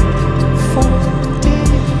for dear.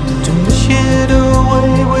 To wish it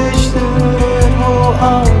away, wish that it will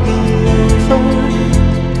all be over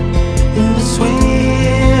in the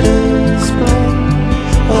sweetest blend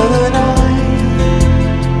of the night.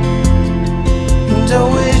 And I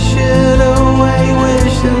wish it away,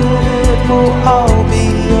 wish that it will all be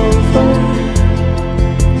over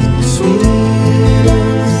in the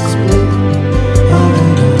sweetest blend of the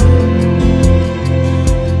night.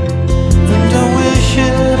 And I wish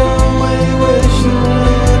it away, wish that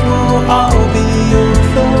it will all be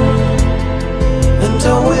over. And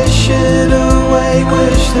I wish it away,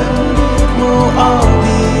 wish that it will all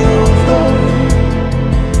be over.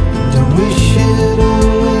 And I wish it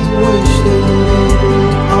away, wish that it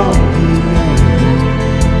will all be over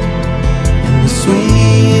in the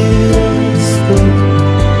sweetest blend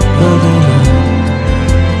of the night.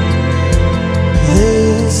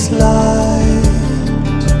 This light,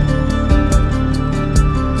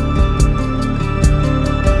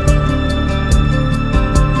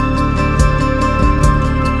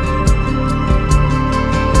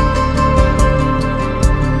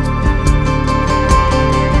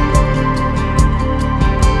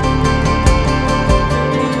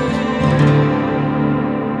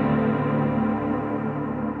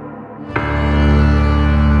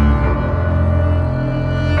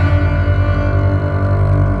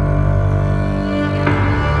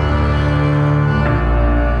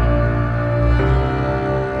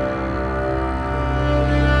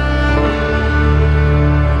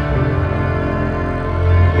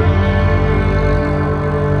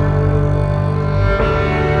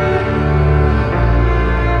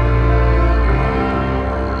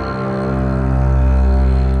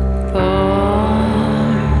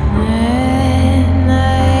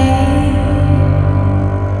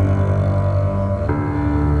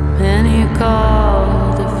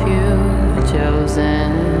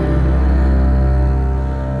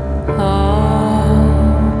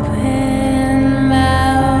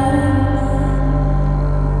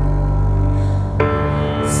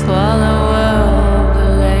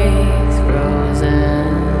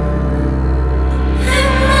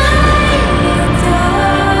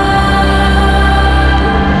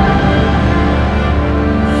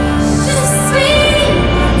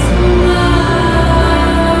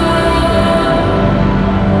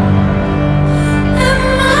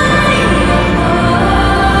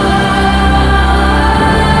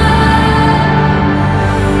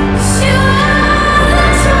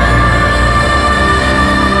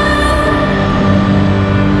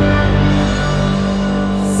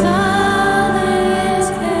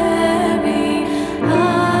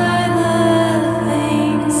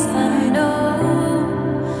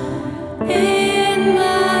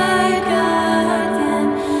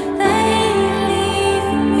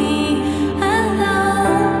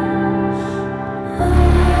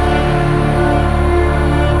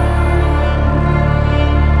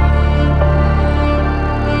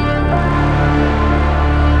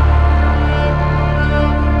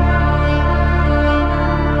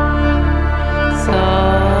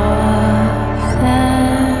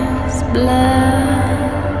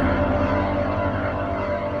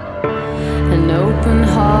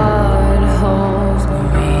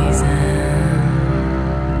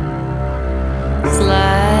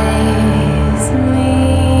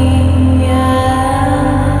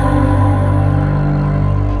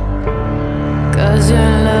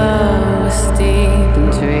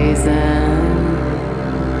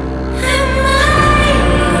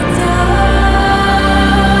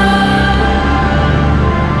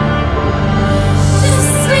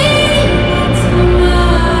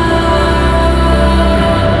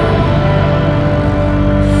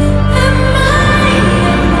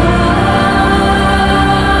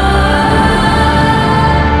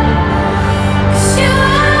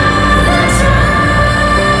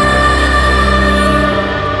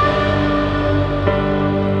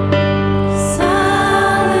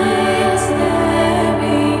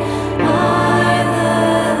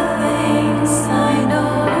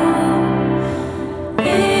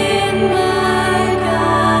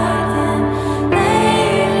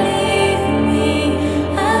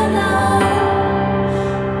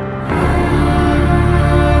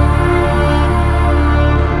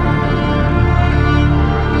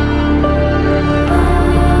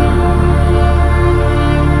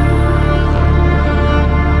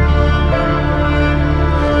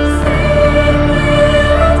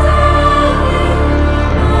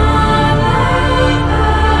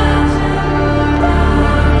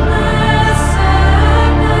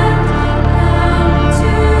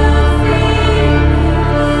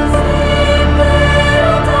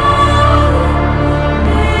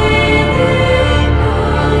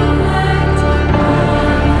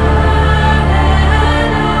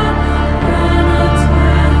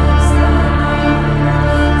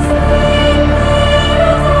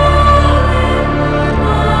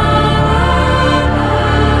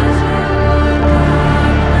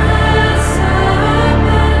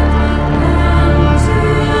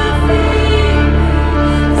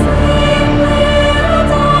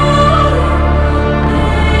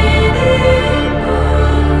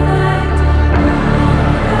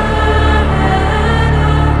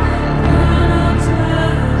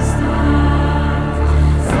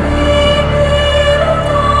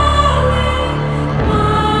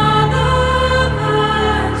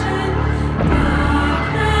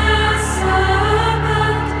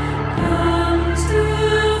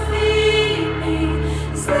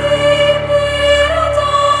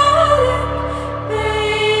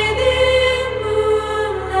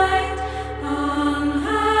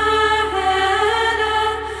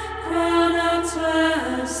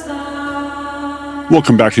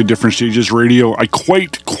 Welcome back to Different Stages Radio. I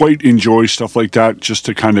quite enjoy stuff like that, just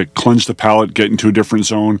to kind of cleanse the palate, get into a different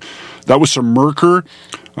zone. That was some Merkur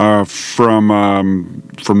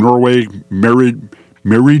from Norway,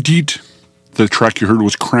 Meridit. The track you heard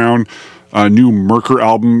was Crown. A new Merkur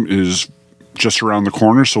album is just around the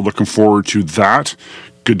corner, so looking forward to that.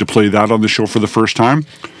 Good to play that on the show for the first time.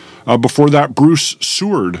 Before that, Bruce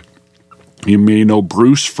Seward. You may know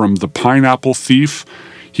Bruce from The Pineapple Thief.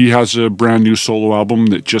 He has a brand new solo album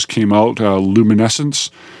that just came out, Luminescence.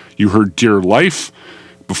 You heard Dear Life.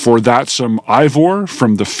 Before that, some Ivor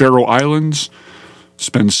from the Faroe Islands.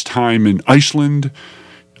 Spends time in Iceland.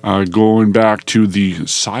 Going back to the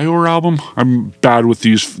Syor album. I'm bad with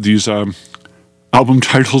these album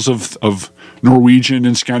titles of Norwegian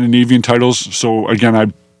and Scandinavian titles. So again, I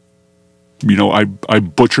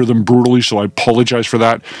butcher them brutally, so I apologize for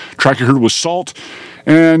that. Track you heard was Salt,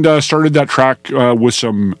 and started that track with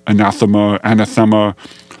some Anathema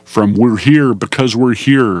from We're Here Because We're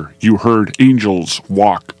Here. You heard Angels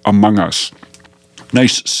Walk Among Us.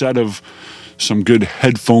 Nice set of some good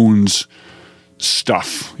headphones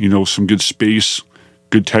stuff, some good space,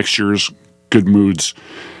 good textures, good moods.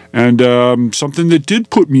 And something that did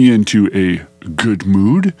put me into a good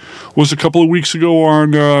mood was a couple of weeks ago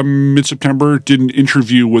on mid-September, did an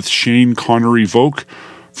interview with Shane Connery Voke,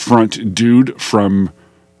 front dude from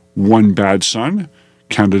One Bad Son,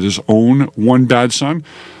 Canada's own One Bad Son.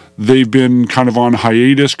 They've been kind of on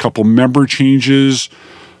hiatus, couple member changes,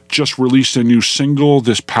 just released a new single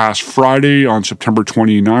this past Friday on September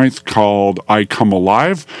 29th called I Come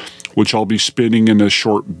Alive, which I'll be spinning in a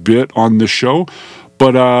short bit on the show.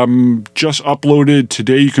 But just uploaded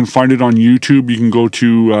today. You can find it on YouTube. You can go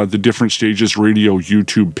to the Different Stages Radio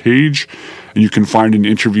YouTube page, and you can find an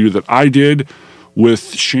interview that I did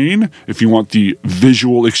with Shane if you want the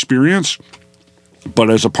visual experience. But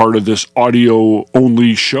as a part of this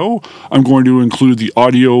audio-only show, I'm going to include the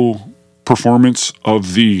audio performance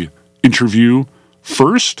of the interview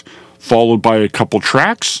first, followed by a couple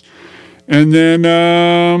tracks, and then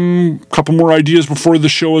a couple more ideas before the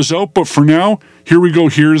show is out. But for now, here we go.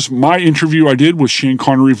 Here's my interview I did with Shane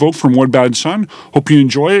Connery Voke from One Bad Son. Hope you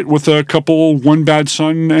enjoy it, with a couple One Bad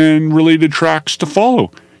Son and related tracks to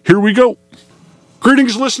follow. Here we go.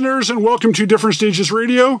 Greetings, listeners, and welcome to Different Stages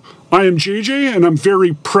Radio. I am JJ, and I'm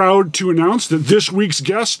very proud to announce that this week's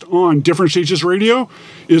guest on Different Stages Radio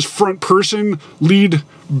is front person, lead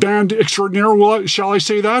band extraordinaire, shall I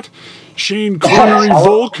say that? Shane Connery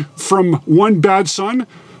Voke from One Bad Son.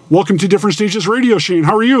 Welcome to Different Stages Radio, Shane.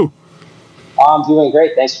 How are you? I'm doing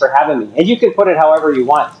great. Thanks for having me. And you can put it however you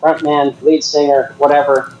want. Frontman, lead singer,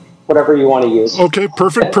 whatever you want to use. Okay,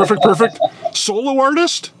 perfect. Solo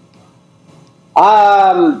artist?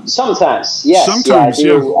 Sometimes, yes. Sometimes, I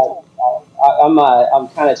do. I'm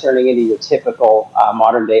kind of turning into your typical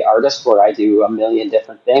modern day artist, where I do a million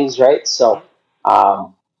different things, right? So,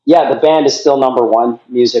 the band is still number one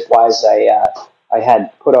music wise. I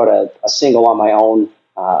had put out a single on my own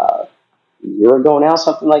a year ago now,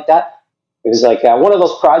 something like that. It was like one of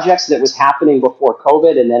those projects that was happening before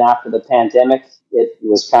COVID, and then after the pandemic, it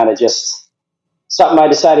was kind of just something I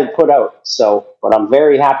decided to put out. So, but I'm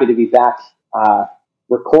very happy to be back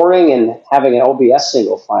recording and having an OBS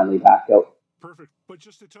single finally back out. Perfect. But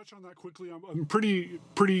just to touch on that quickly, I'm pretty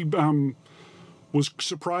was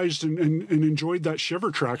surprised and enjoyed that Shiver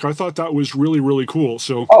track. I thought that was really, really cool.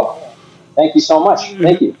 So, thank you so much.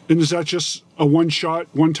 Thank you. And is that just a one-shot,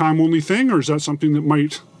 one-time only thing, or is that something that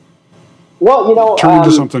might turn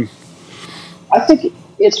into something? I think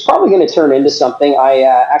it's probably going to turn into something. I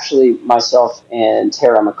actually, myself and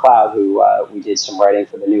Tara McLeod, who we did some writing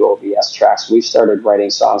for the new OBS tracks, we've started writing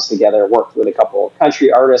songs together, worked with a couple of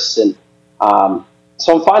country artists, and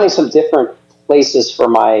so I'm finding some different places for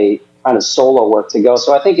my kind of solo work to go.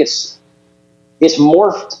 So I think it's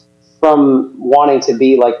morphed from wanting to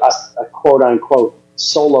be like a quote-unquote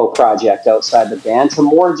solo project outside the band to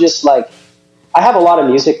more just like, I have a lot of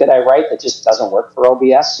music that I write that just doesn't work for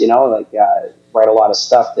OBS, write a lot of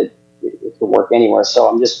stuff that it could work anywhere. So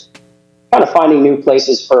I'm just kind of finding new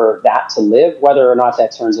places for that to live, whether or not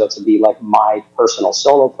that turns out to be like my personal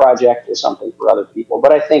solo project or something for other people.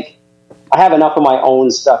 But I think I have enough of my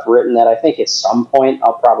own stuff written that I think at some point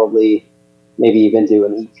I'll probably maybe even do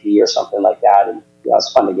an EP or something like that. And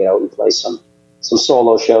it's fun to get out and play some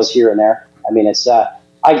solo shows here and there. I mean, it's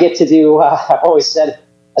I get to do, I've always said,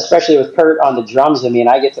 especially with Kurt on the drums, I mean,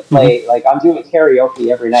 I get to play, like, I'm doing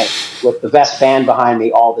karaoke every night with the best band behind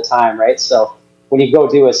me all the time, right? So when you go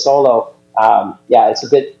do a solo, it's a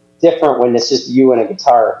bit different when it's just you and a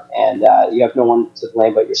guitar, and you have no one to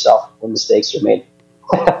blame but yourself when mistakes are made.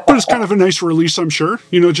 But it's kind of a nice release, I'm sure.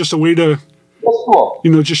 Just a way to That's cool.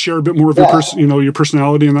 Just share a bit more of your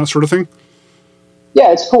personality and that sort of thing?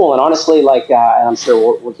 Yeah, it's cool. And honestly, like, and I'm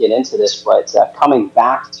sure we'll get into this, but coming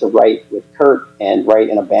back to write with Kurt and write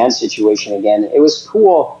in a band situation again, it was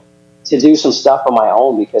cool to do some stuff on my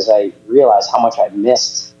own because I realized how much I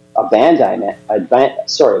missed a band dynamic.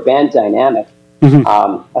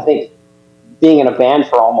 Mm-hmm. I think being in a band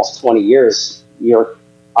for almost 20 years,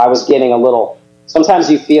 I was getting a little, sometimes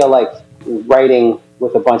you feel like writing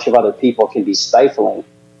with a bunch of other people can be stifling.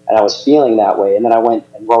 And I was feeling that way. And then I went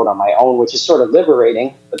and wrote on my own, which is sort of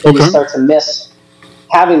liberating. But then you start to miss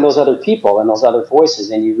having those other people and those other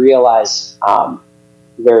voices. And you realize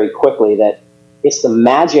very quickly that it's the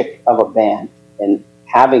magic of a band and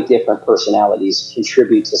having different personalities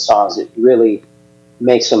contribute to songs. It really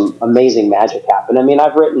makes some amazing magic happen. I mean,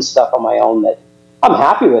 I've written stuff on my own that I'm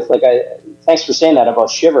happy with. Like, thanks for saying that about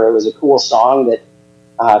Shiver. It was a cool song that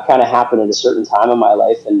kind of happened at a certain time in my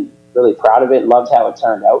life, and really proud of it. Loved how it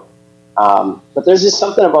turned out. But there's just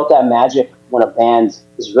something about that magic when a band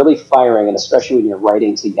is really firing, and especially when you're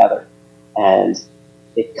writing together and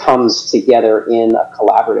it comes together in a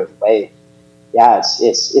collaborative way. Yeah,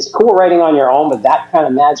 it's cool writing on your own, but that kind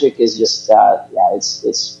of magic is just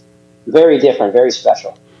it's very different, very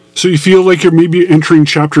special. So you feel like you're maybe entering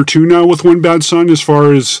chapter 2 now with One Bad Son as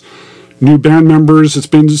far as new band members? It's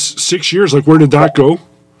been 6 years. Like, where did that go?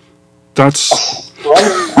 That's...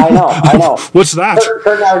 I know. What's that?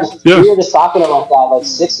 Kurt and I we were just talking about that, like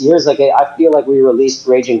 6 years. Like, I feel like we released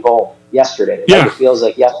Raging Bull yesterday. Yeah. Like, it feels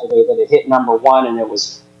like yesterday that it hit number 1, and it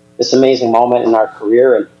was this amazing moment in our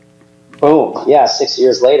career, and boom, 6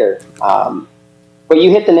 years later. But you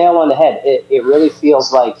hit the nail on the head. It really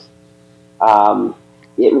feels like,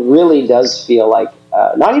 it really does feel like,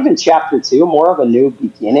 not even chapter 2, more of a new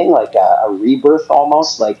beginning, like a rebirth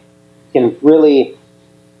almost. Like,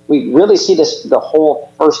 we really see the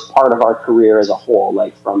whole first part of our career as a whole,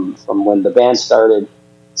 like from when the band started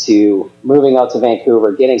to moving out to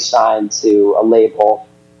Vancouver, getting signed to a label,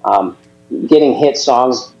 getting hit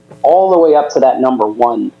songs, all the way up to that number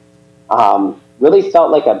 1. Really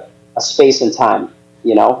felt like a space and time,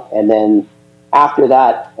 and then after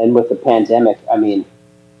that, and with the pandemic, I mean,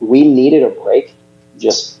 we needed a break,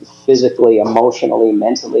 just physically, emotionally,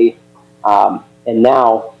 mentally, and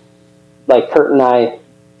now, like, Kurt and I,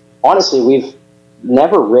 honestly, we've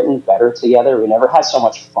never written better together. We never had so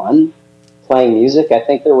much fun playing music. I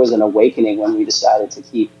think there was an awakening when we decided to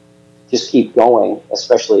keep going,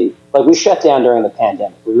 especially, like, we shut down during the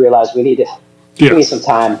pandemic. We realized we need some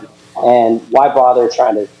time, and why bother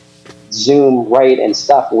trying to Zoom, write, and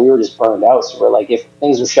stuff? We were just burned out. So we're like, if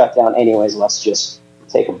things were shut down anyways, let's just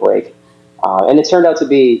take a break. And it turned out to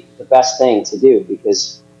be the best thing to do,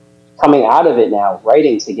 because coming out of it now,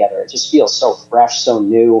 writing together, it just feels so fresh, so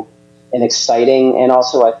new and exciting. And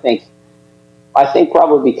also, I think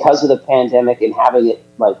probably because of the pandemic and having it,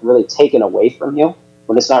 like, really taken away from you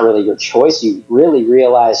when it's not really your choice, you really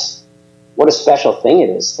realize what a special thing it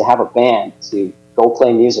is to have a band, to go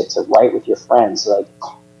play music, to write with your friends. Like,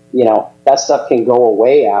 that stuff can go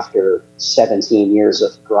away after 17 years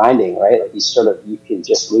of grinding, right? Like, you can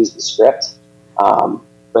just lose the script.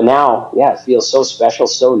 But now, it feels so special,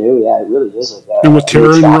 so new. Yeah, it really is. Like and with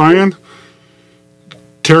Tara and Ryan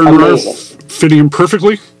fitting in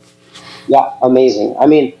perfectly. Yeah, amazing. I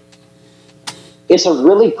mean, it's a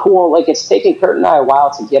really cool, like, it's taken Kurt and I a while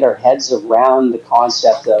to get our heads around the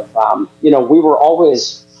concept of, we were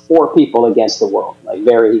always 4 people against the world. Like,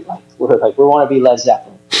 we want to be Led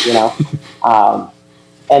Zeppelin,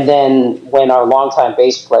 and then when our longtime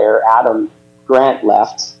bass player, Adam Grant,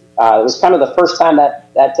 left, it was kind of the first time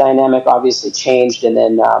that dynamic obviously changed. And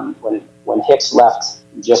then when Hicks left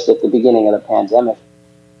just at the beginning of the pandemic,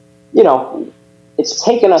 it's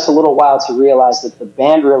taken us a little while to realize that the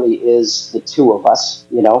band really is the 2 of us.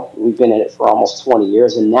 We've been in it for almost 20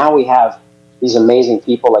 years, and now we have these amazing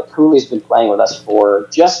people. Like, Cooley's been playing with us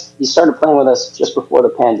he started playing with us just before the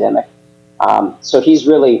pandemic. So he's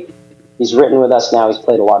written with us now. He's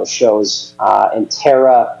played a lot of shows. And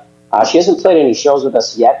Tara, she hasn't played any shows with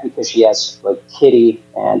us yet because she has, like, Kitty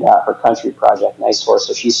and her country project, Nice Horse,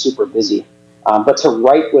 so she's super busy. But to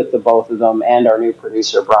write with the both of them and our new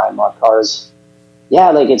producer, Brian Marcars,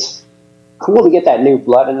 like, it's cool to get that new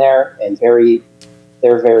blood in there, and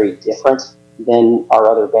they're very different than our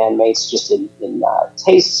other bandmates, just in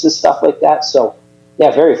tastes and stuff like that. So,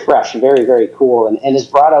 very fresh, very, very cool, and has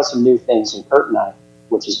brought out some new things in Kurt and I,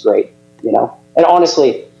 which is great, And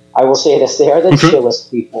honestly, I will say this, they are the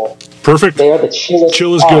chillest people. Perfect. They are the chillest.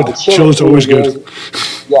 Chill is good. Chill is always good.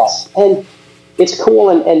 Yes. And it's cool,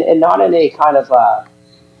 and not in a kind of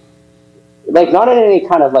like not in any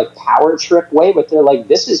kind of like power trip way, but they're like,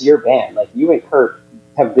 this is your band. Like you and Kurt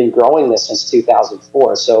have been growing this since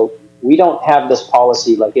 2004. So we don't have this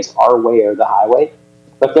policy, like it's our way or the highway,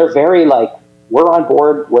 but they're very like, we're on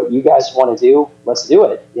board. What you guys want to do, let's do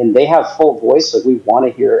it. And they have full voice. Like we want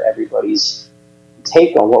to hear everybody's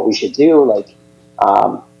take on what we should do. Like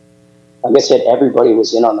I said, everybody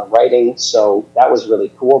was in on the writing. So that was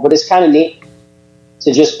really cool, but it's kind of neat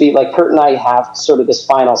to just be like Kurt and I have sort of this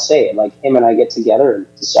final say. Like him and I get together and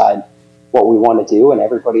decide what we want to do, and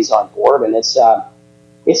everybody's on board. And it's a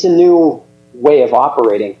new way of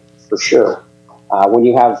operating for sure. When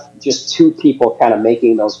you have just two people kind of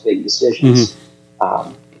making those big decisions,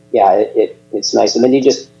 it's nice. And then you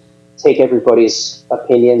just take everybody's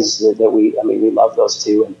opinions that we love those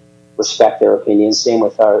two and respect their opinions. Same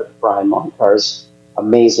with our Brian Moncar's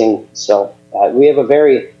amazing. So we have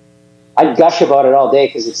I gush about it all day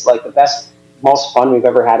because it's like the most fun we've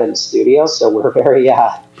ever had in the studio. So we're very,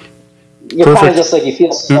 you're kind of just like, you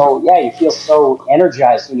feel so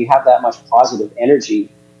energized when you have that much positive energy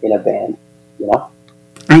in a band, you know?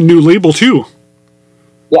 And new label too.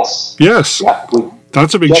 Yes. Yes. Yeah,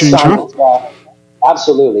 that's a big change, huh?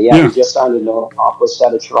 Absolutely. Yeah. We just signed a No Accomplice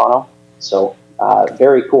out of Toronto. So,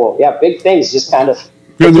 very cool. Yeah. Big things just kind of,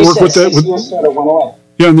 and they work with sort of went away.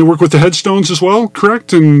 Yeah, and they work with the Headstones as well,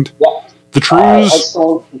 correct? And the Trews.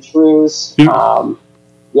 Headstones, the Trews.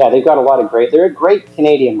 Yeah. They've got a lot of they're a great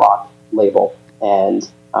Canadian rock label. And,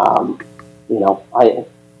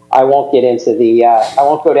 I won't get into I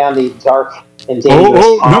won't go down the dark and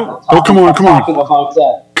dangerous come on.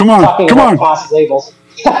 Talking about past labels.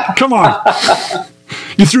 Come on.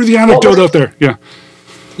 You threw the anecdote out there. Yeah.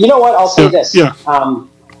 You know what? I'll say this. Yeah.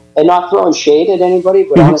 And not throwing shade at anybody,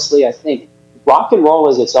 but honestly, I think rock and roll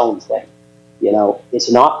is its own thing. You know,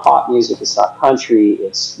 it's not pop music. It's not country.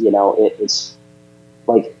 It's, it's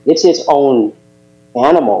like, it's its own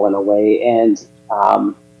animal in a way. And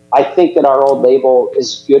I think that our old label,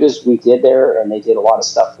 as good as we did there, and they did a lot of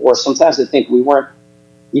stuff for us, sometimes I think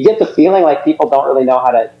you get the feeling like people don't really know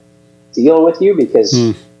how to deal with you because,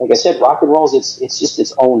 like I said, rock and roll is it's just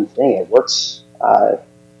its own thing. It works.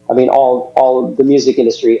 All the music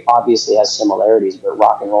industry obviously has similarities, but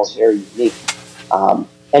rock and roll is very unique.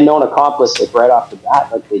 And Known Accomplice, like right off the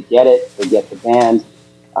bat, like they get it, they get the band,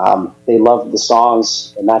 they love the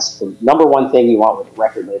songs, and that's the number one thing you want with a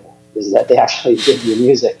record label is that they actually give you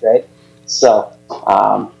music, right? So,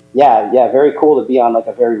 very cool to be on like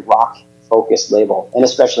a very rock focused label, and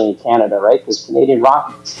especially in Canada, right? Because Canadian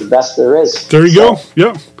rock is the best there is. There you go.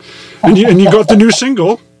 Yeah. And you got the new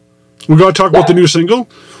single. We got to talk about the new single,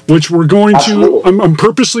 which we're going to. I'm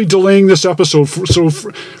purposely delaying this episode.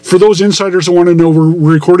 For those insiders that want to know,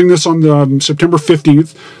 we're recording this on September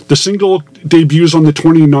 15th. The single debuts on the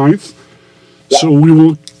 29th. Yeah. So we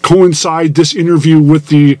will coincide this interview with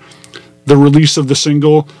the release of the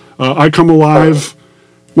single. I Come Alive.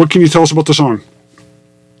 What can you tell us about the song?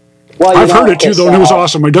 Well, I've heard it too, though, and it was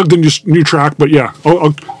awesome. I dug the new track, but yeah,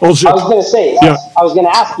 I'll zip. I was going to say, I was going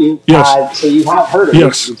to ask you. Yes. So you have heard it?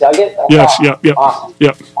 Yes. You dug it? Yes. Yeah. Awesome.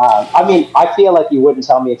 Yeah. I feel like you wouldn't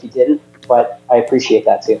tell me if you didn't, but I appreciate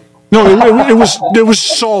that too. No, it was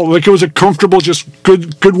solid. Like it was a comfortable, just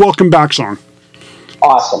good welcome back song.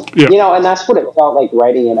 Awesome. Yeah. And that's what it felt like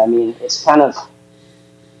writing it. I mean, it's kind of.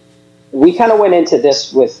 We kind of went into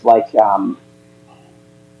this with like.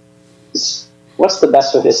 What's the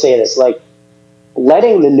best way to say this? Like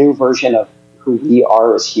letting the new version of who we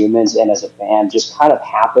are as humans and as a band just kind of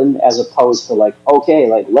happen, as opposed to like, okay,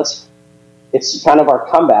 like it's kind of our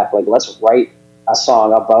comeback. Like let's write a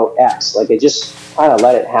song about X. Like it just kind of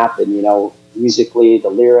let it happen, musically, the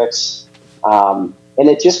lyrics. And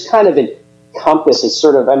it just kind of encompassed, it's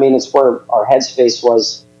sort of, it's where our headspace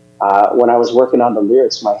was when I was working on the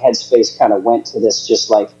lyrics. My headspace kind of went to this just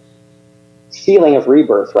like feeling of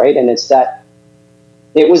rebirth, right? And it's that,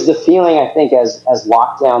 it was the feeling, I think, as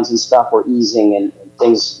lockdowns and stuff were easing and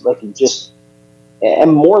things like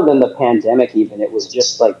and more than the pandemic even, it was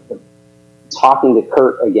just like talking to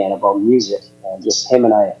Kurt again about music and just him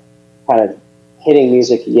and I kind of hitting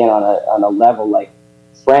music again on a level like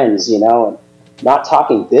friends, and not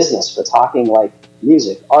talking business, but talking like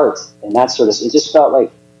music, art, and that sort of, it just felt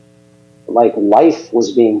like life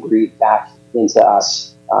was being breathed back into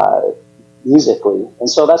us, musically. And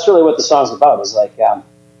so that's really what the song's about, is like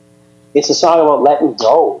it's a song about letting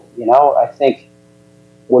go. I think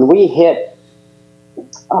when we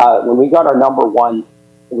got our number one,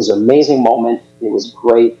 it was an amazing moment. It was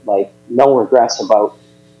great, like no regrets about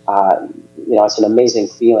it's an amazing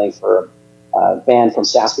feeling for a band from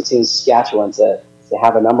Saskatoon, Saskatchewan to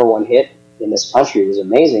have a number one hit in this country. It was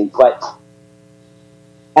amazing. But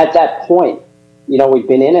at that point, we've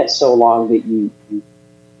been in it so long that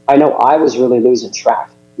I know I was really losing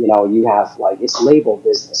track. You have it's label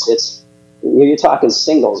business. It's, you're talking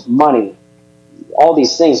singles, money, all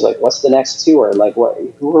these things. Like, what's the next tour? Like,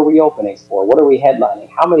 who are we opening for? What are we headlining?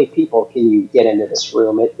 How many people can you get into this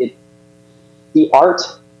room? The art,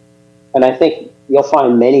 and I think you'll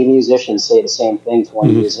find many musicians say the same thing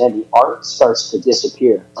 20 years in, the art starts to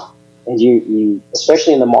disappear. And you,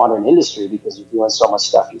 especially in the modern industry, because you're doing so much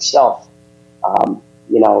stuff yourself,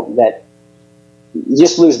 that you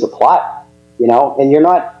just lose the plot, and you're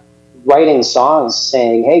not writing songs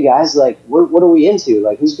saying, hey guys, like, what are we into?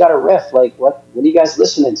 Like, who's got a riff? Like, what are you guys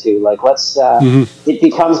listening to? Like, let's, it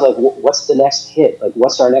becomes like, what's the next hit? Like,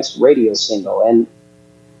 what's our next radio single? And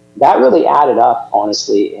that really added up,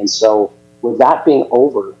 honestly. And so with that being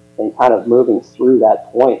over and kind of moving through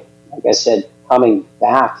that point, like I said, coming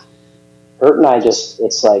back, Kurt and I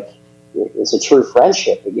it's like, it's a true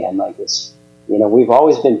friendship again. Like, it's, we've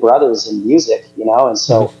always been brothers in music, and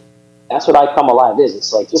so that's what I Come Alive is.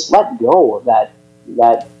 It's like, just let go of that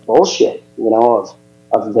bullshit,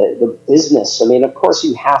 of the business. I mean, of course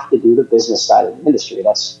you have to do the business side of the industry.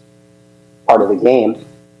 That's part of the game.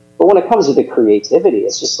 But when it comes to the creativity,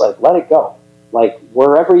 it's just like, let it go. Like,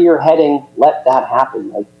 wherever you're heading, let that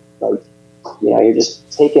happen. Like, you're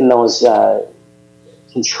just taking those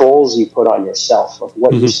controls you put on yourself of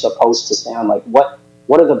what you're supposed to sound like. What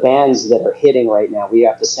are the bands that are hitting right now? We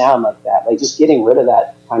have to sound like that. Like, just getting rid of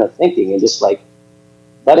that kind of thinking and just like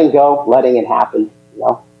letting go, letting it happen.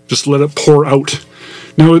 Just let it pour out.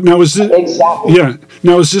 Now is this exactly? Yeah.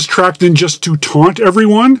 Now, is this tracked in just to taunt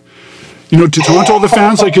everyone? To taunt all the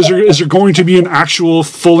fans? Like, is there going to be an actual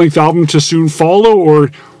full length album to soon follow, or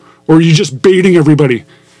are you just baiting everybody?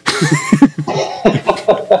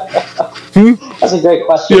 That's a great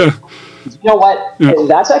question. Yeah. You know what? Yeah.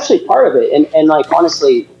 That's actually part of it. And like,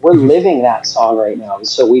 honestly, we're living that song right now.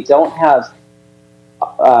 So we don't have,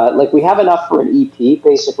 we have enough for an EP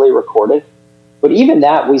basically recorded. But even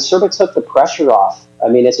that, we sort of took the pressure off. I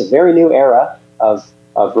mean, it's a very new era of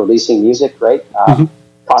releasing music, right?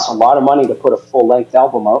 Costs a lot of money to put a full length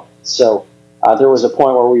album out. So there was a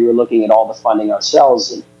point where we were looking at all the funding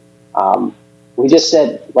ourselves. And we just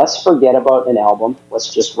said, let's forget about an album.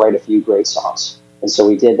 Let's just write a few great songs. And so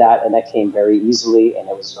we did that, and that came very easily, and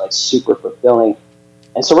it was like super fulfilling.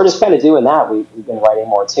 And so we're just kind of doing that. We've been writing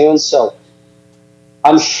more tunes. So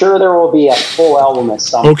I'm sure there will be a full album at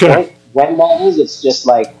some point. When that is, it's just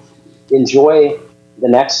like, enjoy the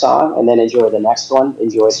next song, and then enjoy the next one.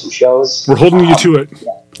 Enjoy some shows. We're holding you to it.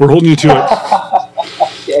 Yeah. We're holding you to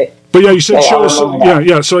it. Okay. But yeah, you said shows.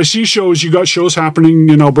 Yeah. So I see shows. You got shows happening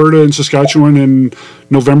in Alberta and Saskatchewan in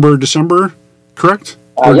November, December, correct?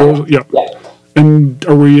 Yeah. And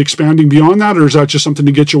are we expanding beyond that, or is that just something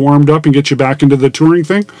to get you warmed up and get you back into the touring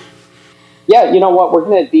thing? Yeah, you know what? We're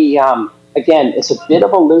going to be, again, it's a bit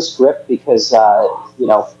of a loose grip because,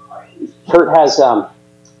 Kurt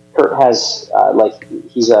has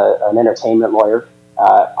he's an entertainment lawyer.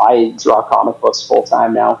 I draw comic books full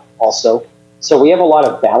time now also. So we have a lot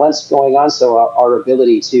of balance going on. So our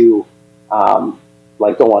ability to, go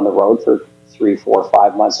on the road for 3, 4,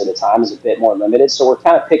 5 months at a time is a bit more limited. So we're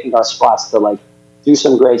kind of picking our spots to do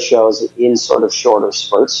some great shows in sort of shorter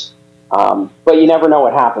spurts. But you never know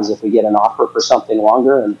what happens if we get an offer for something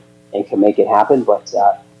longer and can make it happen. But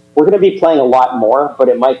we're going to be playing a lot more, but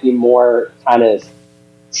it might be more kind of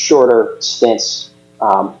shorter stints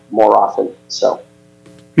more often. So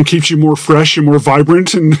it keeps you more fresh and more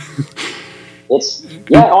vibrant, and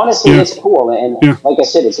honestly, it's cool. And like I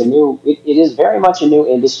said, it is very much a new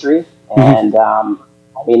industry. And, I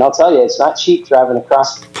mean, I'll tell you, it's not cheap driving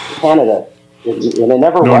across Canada. And it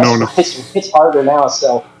never was. No. It's harder now,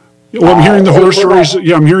 so... Well, I'm hearing the horror stories.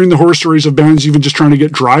 Yeah, I'm hearing the horror stories of bands even just trying to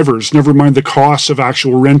get drivers. Never mind the costs of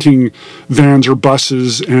actual renting vans or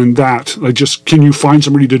buses and that. Can you find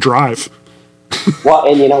somebody to drive? Well,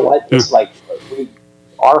 and you know what? It's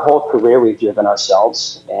our whole career we've driven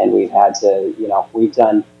ourselves, and we've had to, we've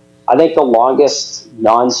done, I think the longest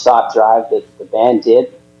nonstop drive that the band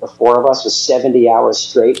did, the four of us, was 70 hours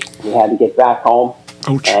straight. We had to get back home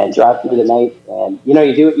and drive through the night. And, you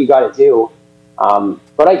do what you got to do.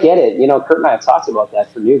 But I get it. Kurt and I have talked about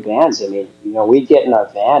that for new bands. I mean, we'd get in our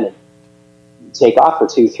van and take off for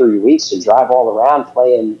 2-3 weeks and drive all around,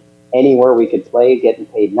 playing anywhere we could play, getting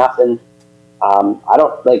paid nothing. I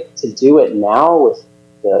don't like to do it now with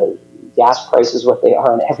the gas prices, what they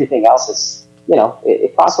are, and everything else. It's,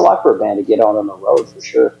 it costs a lot for a band to get out on the road for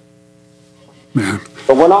sure. Man.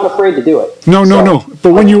 But we're not afraid to do it. No.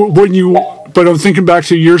 But but I'm thinking back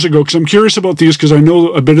to years ago, because I'm curious about these, because I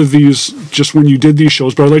know a bit of these just when you did these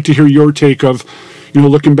shows, but I'd like to hear your take of,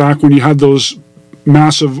 looking back when you had those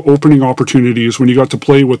massive opening opportunities when you got to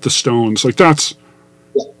play with the Stones, like that's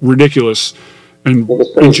ridiculous. And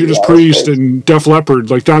Judas Priest and Def Leppard,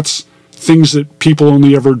 like that's things that people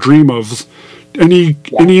only ever dream of. Any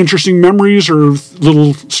interesting memories or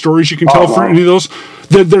little stories you can tell for any of those?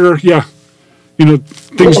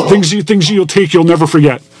 Things you'll take, you'll never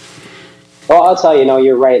forget. Well, I'll tell you,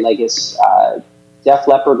 you're right. Like it's Def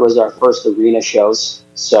Leppard was our first arena shows,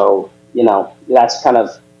 so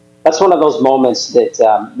that's one of those moments that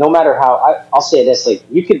no matter how I'll say this, like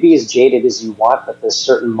you could be as jaded as you want, but there's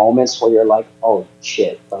certain moments where you're like, oh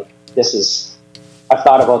shit, like I've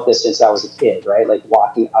thought about this since I was a kid, right? Like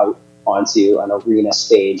walking out onto an arena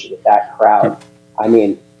stage with that crowd. I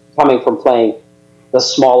mean, coming from playing the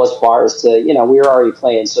smallest bars to, we were already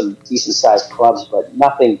playing some decent sized clubs, but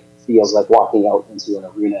nothing feels like walking out into an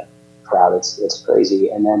arena crowd. It's crazy.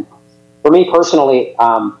 And then for me personally,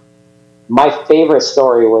 my favorite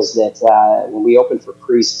story was that when we opened for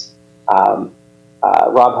Priest,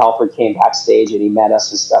 Rob Halford came backstage and he met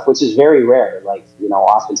us and stuff, which is very rare. Like,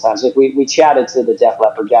 oftentimes, like we chatted to the Def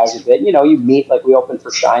Leppard guys a bit. You meet, like we opened for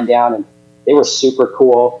Shinedown and they were super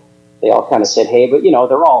cool. They all kind of said, hey, but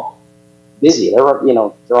they're all busy. They're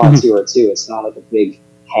on tour too. It's not like a big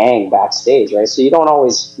hang backstage, right? So you don't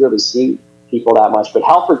always really see people that much. But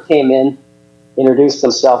Halford came in, introduced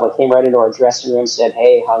himself, like came right into our dressing room, said,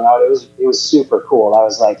 hey, hung out. It was super cool. I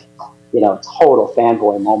was like, total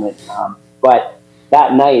fanboy moment. But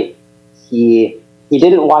that night, he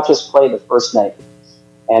didn't watch us play the first night.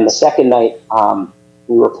 And the second night,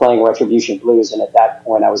 we were playing Retribution Blues. And at that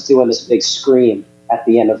point, I was doing this big scream at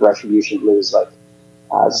the end of Retribution Blues, like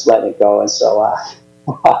just letting it go. And so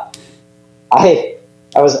I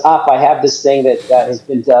was up. I have this thing that has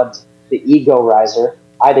been dubbed the Ego Riser.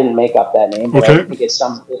 I didn't make up that name, but I guess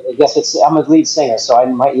I'm a lead singer, so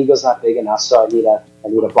my ego's not big enough, so I need a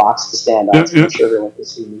box to stand on to make sure everyone can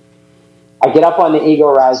see me. I get up on the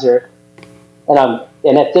Ego Riser, and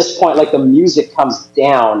at this point, like the music comes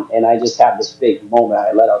down, and I just have this big moment.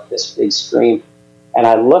 I let out this big scream, and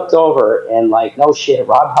I looked over, and like, no shit,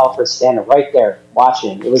 Rob Halford's standing right there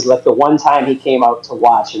watching. It was like the one time he came out to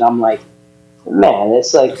watch, and I'm like, man,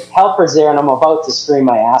 it's like Halford's there, and I'm about to scream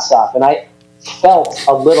my ass off, and I felt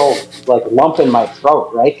a little like lump in my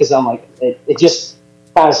throat, right? Because I'm like, it just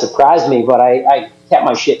kind of surprised me, but I kept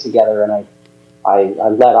my shit together and I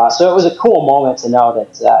let off. So it was a cool moment to know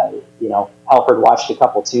that Halford watched a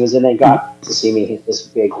couple tunes and they got to see me hit this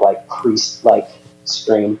big like Priest like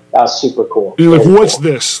scream. That was super cool. You're like, what's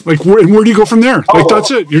this? Like, where do you go from there? Like,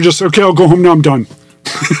 that's it. You're just okay. I'll go home now. I'm done.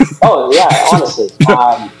 Oh yeah, honestly.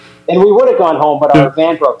 And we would have gone home, but our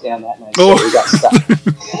van broke down that night, so we got stuck.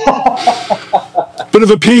 Bit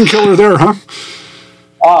of a painkiller there, huh?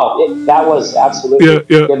 Oh, that was absolutely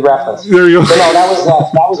good reference. There you go. But no,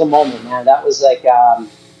 that was a moment, man. That was like kind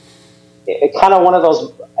of one of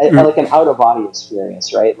those like an out of body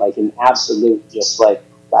experience, right? Like an absolute, just like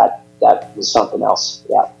that was something else.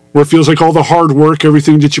 Yeah. Where it feels like all the hard work,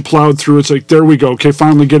 everything that you plowed through, it's like, there we go. Okay,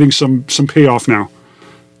 finally getting some payoff now.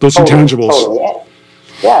 Those intangibles. Totally.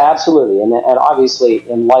 Yeah, absolutely. And obviously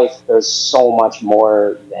in life, there's so much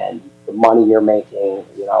more than the money you're making.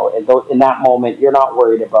 In that moment, you're not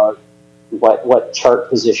worried about what chart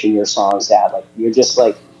position your song's at. Like, you're just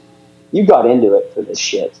like, you got into it for this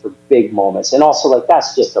shit, for big moments. And also, like,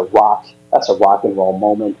 that's a rock and roll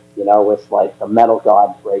moment, with like the metal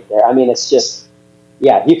god right there. I mean, it's just,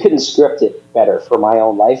 you couldn't script it better for my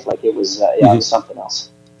own life. Like, it was, it was something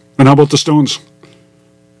else. And how about the Stones?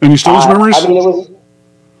 Any Stones memories? I mean,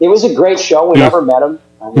 it was a great show. We never met them.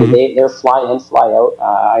 I mean, they're fly in, fly out.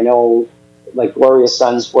 I know, like, Glorious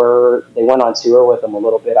Sons they went on tour with them a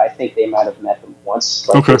little bit. I think they might have met them once.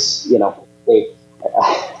 Like, they.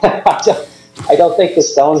 I don't think the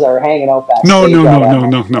Stones are hanging out backstage.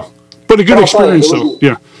 No. But a good experience, though.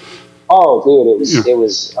 Yeah. Oh, dude, it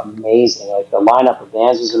was amazing. Like, the lineup of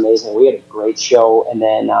bands was amazing. We had a great show, and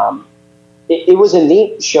then it was a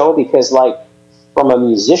neat show because, like, from a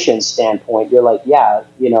musician standpoint, you're like,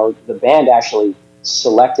 the band actually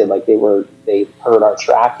selected, like they heard our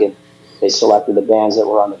track and they selected the bands that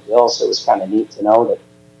were on the bill. So it was kind of neat to know that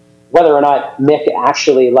whether or not Mick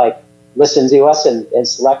actually like listened to us and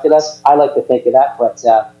selected us, I like to think of that. But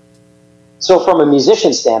so from a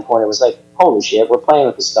musician standpoint, it was like, holy shit, we're playing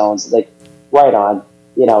with the Stones, like right on,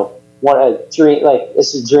 what a dream, like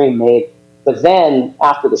this is a dream made. But then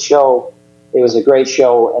after the show, it was a great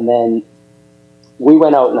show. And then we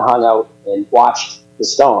went out and hung out and watched the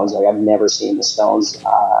Stones. Like, I've never seen the Stones.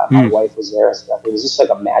 My wife was there and stuff. It was just like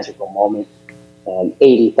a magical moment. And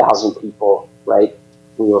 80,000 people, right?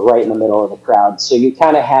 We were right in the middle of the crowd. So you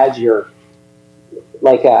kind of had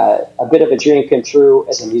like a bit of a dream come true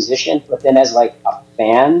as a musician, but then as like a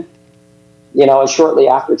fan, and shortly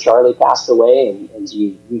after Charlie passed away, and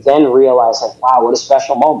you then realize like, wow, what a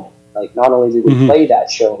special moment. Like, not only did we play that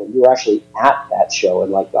show, but you were actually at that show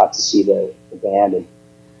and like got to see the band, and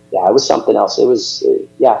yeah, it was something else. It was,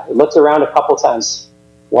 I looked around a couple times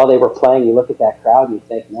while they were playing. You look at that crowd and you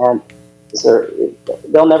think, man,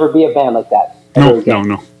 there'll never be a band like that. No.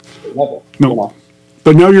 Never.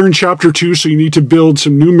 But now you're in chapter 2, so you need to build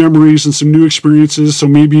some new memories and some new experiences. So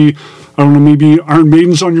maybe, I don't know, maybe Iron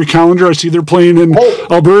Maiden's on your calendar. I see they're playing in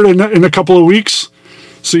Alberta in a couple of weeks.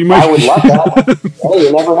 So you might. I would love that. Hey,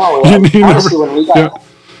 you never know. Honestly, when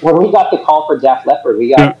we got the call for Def Leppard, we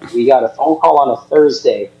got a phone call on a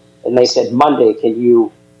Thursday, and they said, Monday, can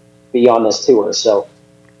you be on this tour? So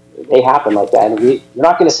they happen like that. And you're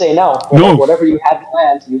not going to say no. No. Whatever you had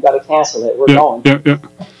planned, you got to cancel it. We're going. Yeah.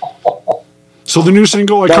 So the new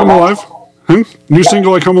single, I Come Alive.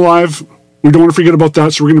 Single, I Come Alive. We don't want to forget about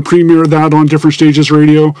that. So we're going to premiere that on Different Stages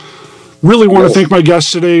Radio. Really want to thank my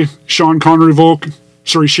guests today, Shane Connors.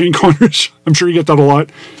 I'm sure you get that a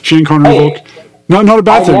lot. Shane Connors Volk. Not a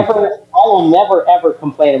bad thing. I will never, ever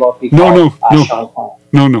complain about people. No. Sean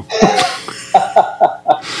Connors.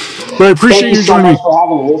 But I appreciate you joining me. Thank you so much for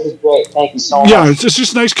having me. This is great. Thank you so much. Yeah, it's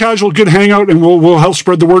just nice, casual, good hangout, and we'll help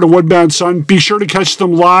spread the word of One Bad Son. Be sure to catch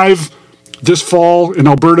them live this fall in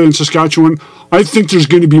Alberta and Saskatchewan. I think there's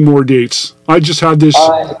going to be more dates. I just had this.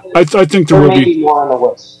 I think there will be. There may be more in the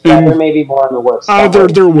works. Yeah, there may be more in the works.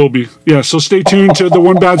 There will be. Yeah, so stay tuned to the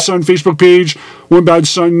One Bad Son Facebook page, One Bad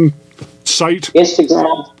Son site.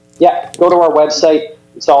 Instagram. Yeah, go to our website.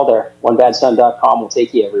 It's all there. OneBadSon.com will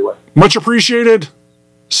take you everywhere. Much appreciated.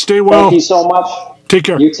 Stay well. Thank you so much. Take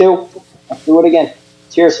care. You too. Let's do it again.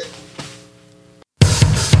 Cheers.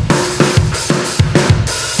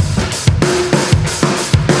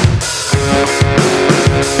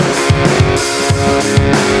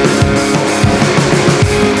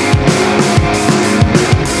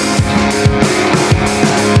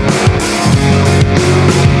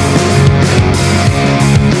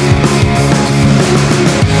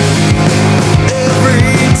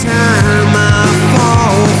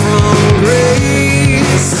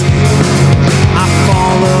 I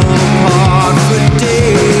fall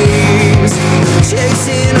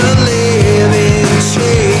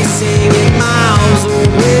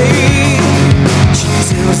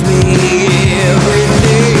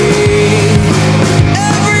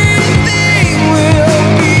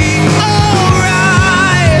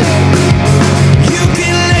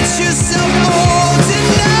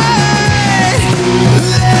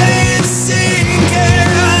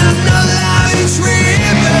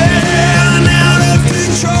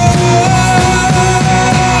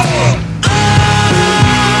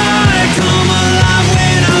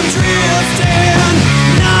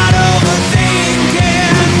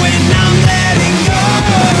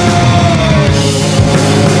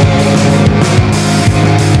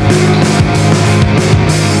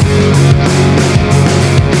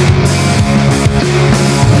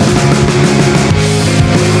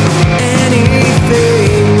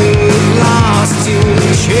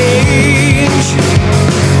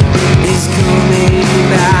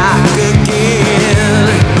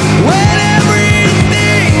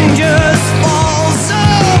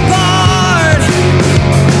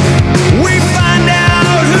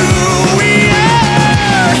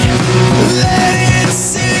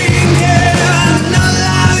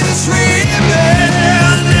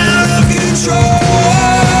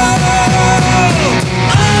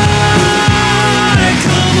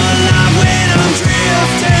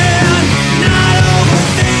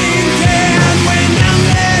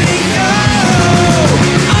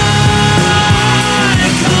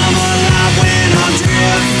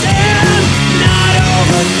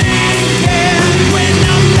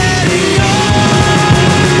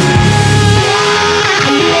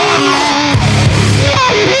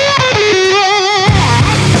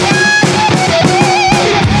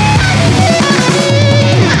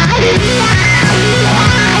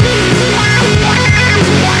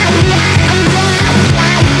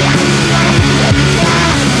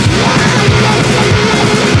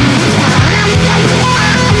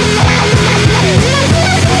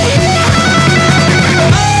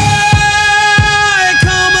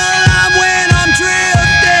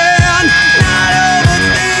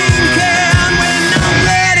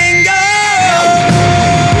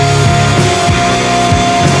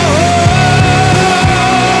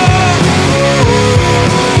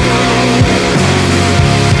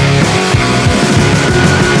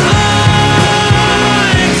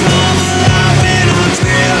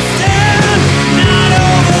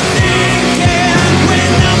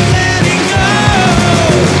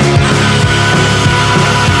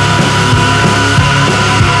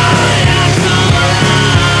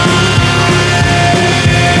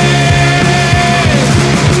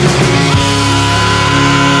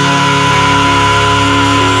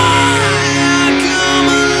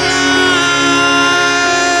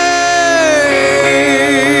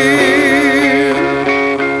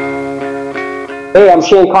I'm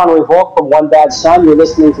Shane Connery Volk from One Bad Son. You're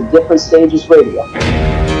listening to Different Stages Radio.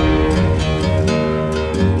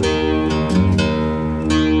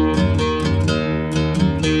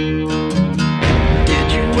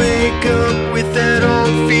 Did you wake up with that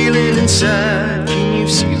old feeling inside? Can you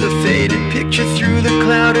see the faded picture through the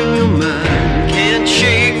cloud in your mind? Can't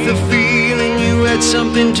shake the feeling you had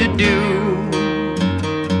something to do.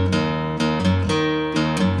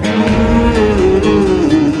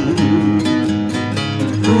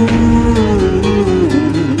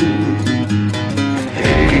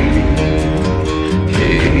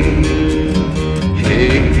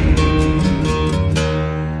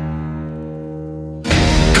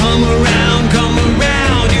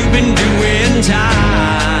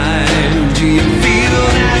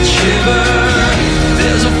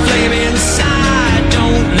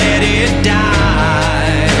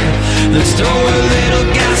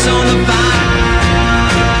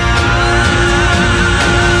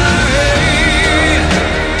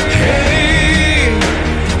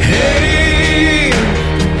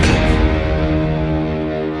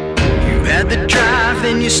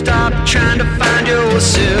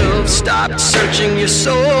 Stopped searching your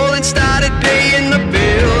soul and started paying the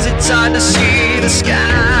bills. It's hard to see the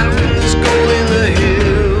sky when there's gold in the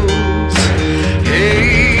hills.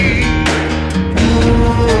 Hey,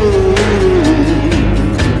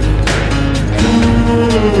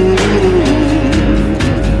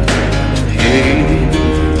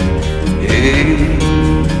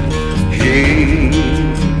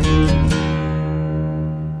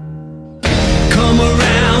 Come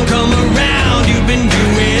around, you've been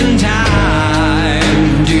doing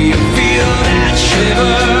time. Do you feel that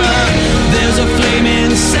shiver? There's a flame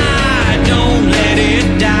inside, don't let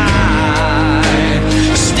it die.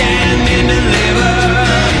 Stand and deliver.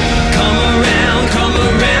 Come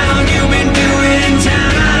around, you've been doing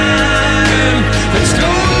time. Let's throw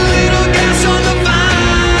a little gas on the fire.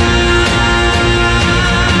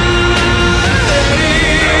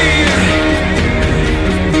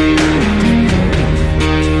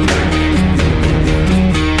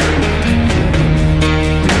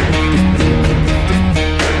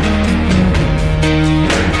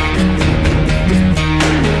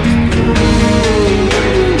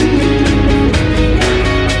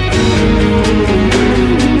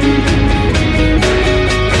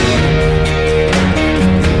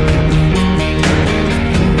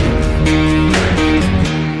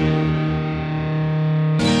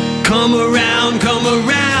 Come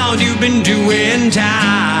around, you've been doing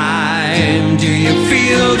time. Do you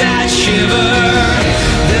feel that shiver?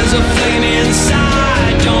 There's a flame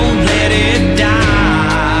inside, don't let it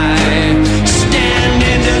die. Stand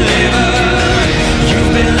and deliver.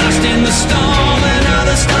 You've been lost in the storm,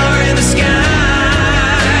 another star in the sky.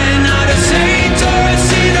 Not a saint or a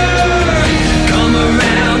sinner. Come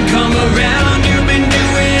around, you've been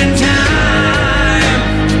doing time.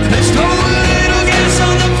 Let's throw a little gas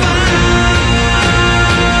on the fire.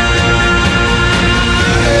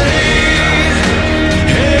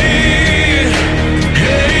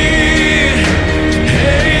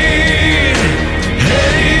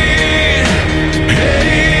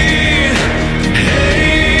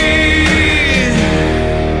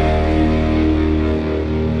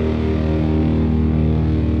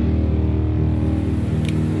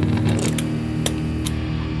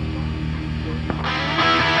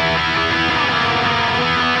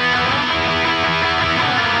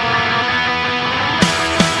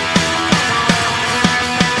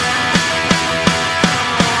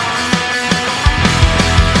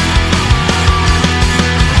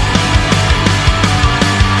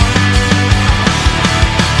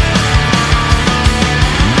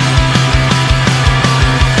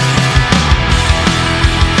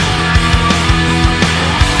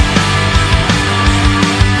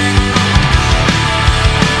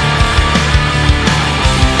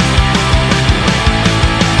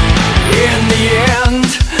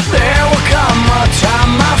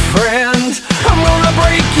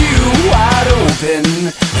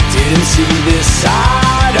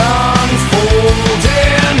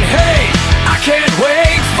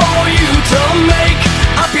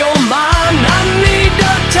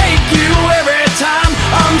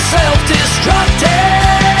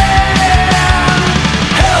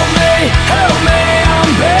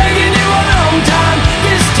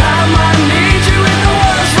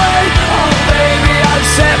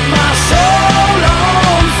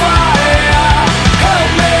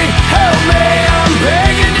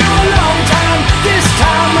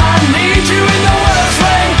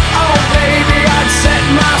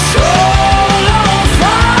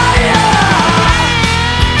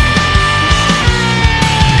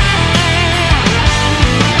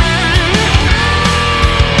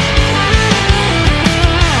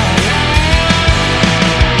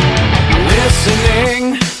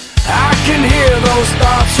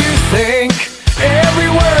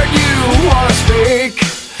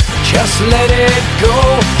 let it go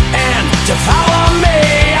and devour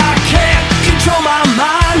me. I can't control my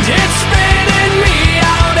mind, it's spinning me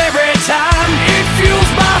out every time. It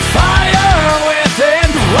fuels my fire within.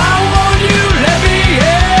 Why won't you let me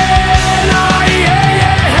in? Oh yeah,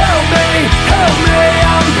 yeah, help me,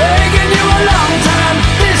 I'm begging you a long time.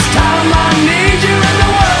 This time I need you in the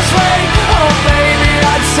worst way. Oh baby,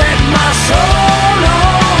 I'd set my soul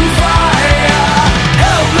on fire.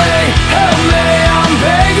 Help me, I'm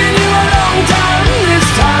begging you a long time. This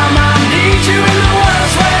time I need you in the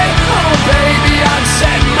worst way. Oh baby, I'd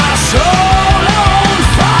set my soul on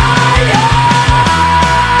fire.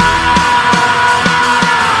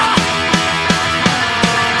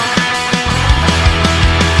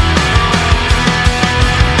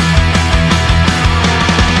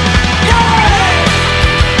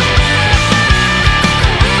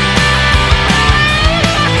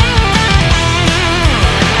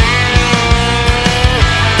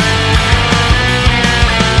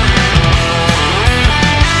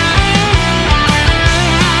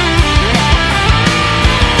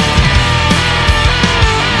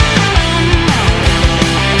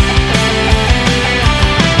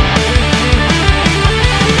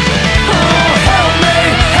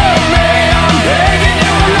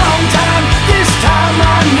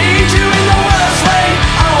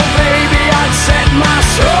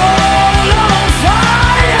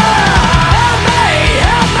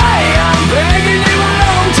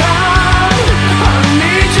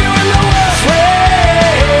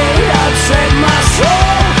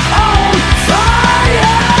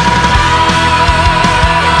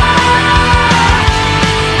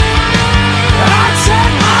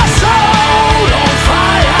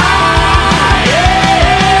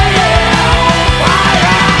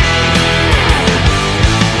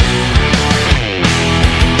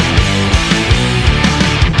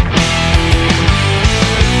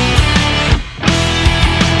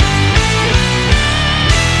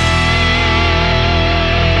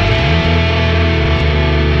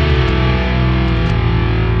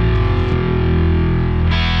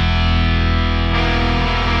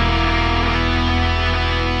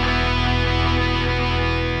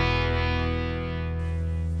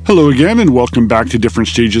 Hello again, and welcome back to Different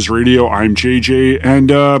Stages Radio. I'm JJ,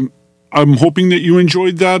 and I'm hoping that you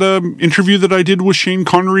enjoyed that interview that I did with Shane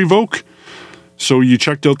Connery Voke. So you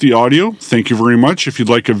checked out the audio. Thank you very much. If you'd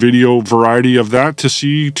like a video variety of that to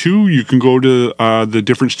see too, you can go to the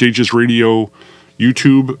Different Stages Radio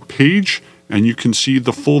YouTube page, and you can see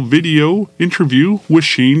the full video interview with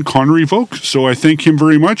Shane Connery Voke. So I thank him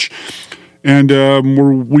very much, and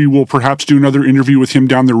we will perhaps do another interview with him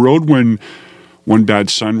down the road when One Bad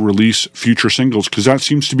Son release future singles, because that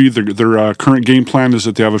seems to be their current game plan, is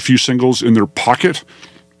that they have a few singles in their pocket.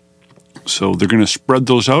 So they're going to spread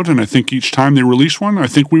those out, and I think each time they release one, I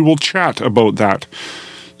think we will chat about that.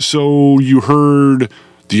 So you heard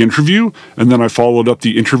the interview, and then I followed up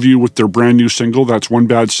the interview with their brand new single. That's One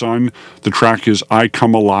Bad Son. The track is I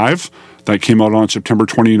Come Alive. That came out on September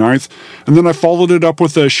 29th. And then I followed it up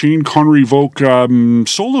with a Shane Connery Voke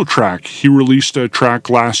solo track. He released a track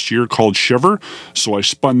last year called Shiver, so I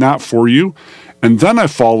spun that for you. And then I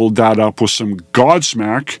followed that up with some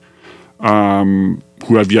Godsmack, who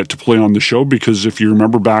I've yet to play on the show, because if you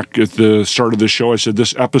remember back at the start of the show, I said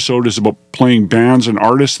this episode is about playing bands and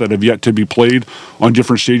artists that have yet to be played on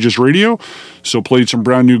Different Stages Radio. So played some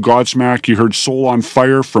brand new Godsmack. You heard Soul on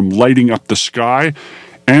Fire from Lighting Up the Sky.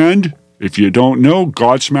 And if you don't know,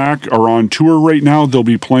 Godsmack are on tour right now. They'll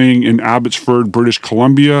be playing in Abbotsford, British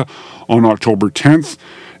Columbia on October 10th.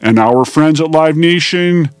 And our friends at Live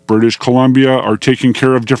Nation, British Columbia, are taking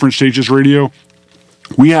care of Different Stages Radio.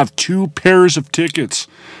 We have 2 pairs of tickets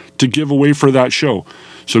to give away for that show.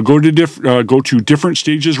 So go to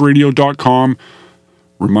differentstagesradio.com.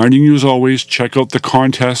 Reminding you as always, check out the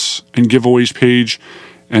contests and giveaways page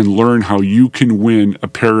and learn how you can win a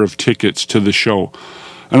pair of tickets to the show.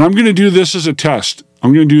 And I'm going to do this as a test.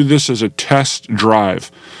 I'm going to do this as a test drive.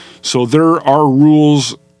 So there are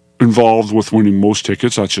rules involved with winning most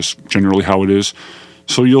tickets. That's just generally how it is.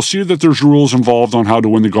 So you'll see that there's rules involved on how to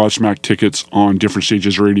win the Godsmack tickets on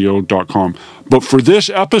differentstagesradio.com. But for this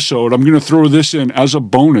episode, I'm going to throw this in as a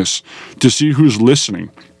bonus to see who's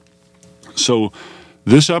listening. So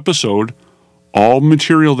this episode, all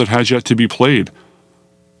material that has yet to be played.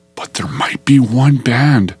 But there might be one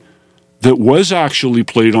band that was actually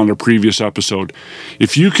played on a previous episode.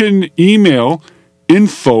 If you can email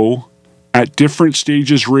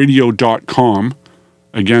info@differentstagesradio.com,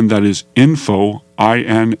 again, that is info,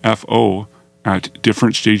 I-N-F-O,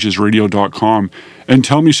 @differentstagesradio.com, and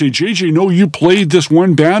tell me, say, JJ, no, you played this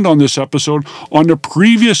one band on this episode. On the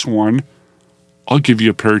previous one, I'll give you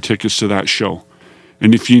a pair of tickets to that show.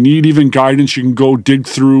 And if you need even guidance, you can go dig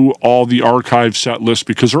through all the archive set lists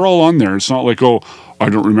because they're all on there. It's not like, oh, I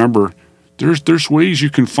don't remember. There's ways you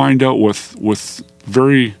can find out with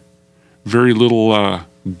very, very little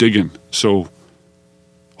digging. So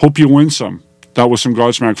hope you win some. That was some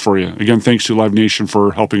Godsmack for you. Again, thanks to Live Nation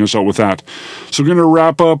for helping us out with that. So we're going to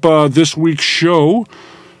wrap up this week's show,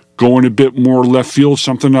 going a bit more left field,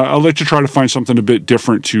 something. I'd like to try to find something a bit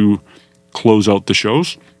different to close out the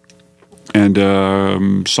shows.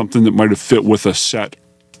 And something that might have fit with a set.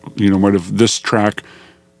 This track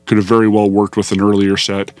could have very well worked with an earlier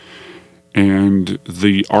set. And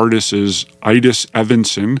the artist is Idis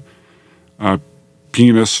Evansson,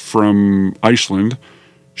 pianist from Iceland.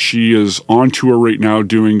 She is on tour right now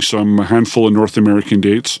doing a handful of North American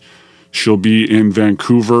dates. She'll be in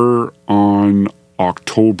Vancouver on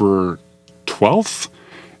October 12th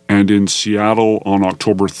and in Seattle on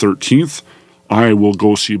October 13th. I will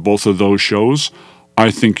go see both of those shows. I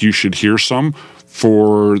think you should hear some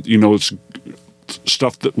for, it's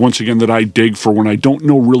stuff that, once again, that I dig for when I don't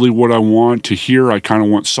know really what I want to hear. I kind of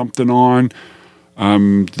want something on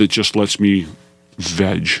that just lets me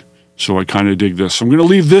veg. So I kind of dig this. So I'm going to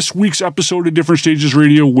leave this week's episode of Different Stages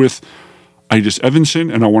Radio with Idis Evansson,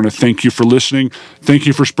 and I want to thank you for listening. Thank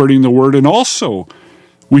you for spreading the word. And also,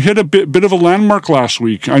 we hit a bit of a landmark last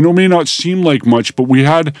week. I know it may not seem like much, but we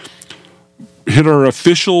had hit our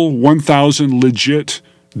official 1,000 legit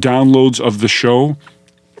downloads of the show,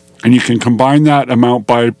 and you can combine that amount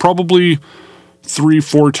by probably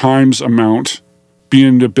 3-4 times amount,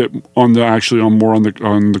 being a bit on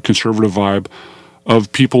the conservative vibe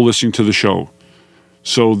of people listening to the show.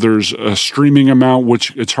 So there's a streaming amount,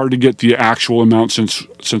 which it's hard to get the actual amount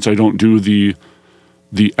since I don't do the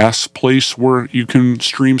S place where you can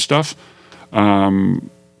stream stuff.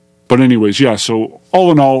 But anyways, yeah, so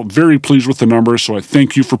all in all, very pleased with the numbers. So I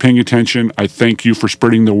thank you for paying attention. I thank you for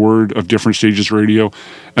spreading the word of Different Stages Radio.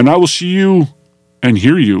 And I will see you and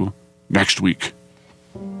hear you next week.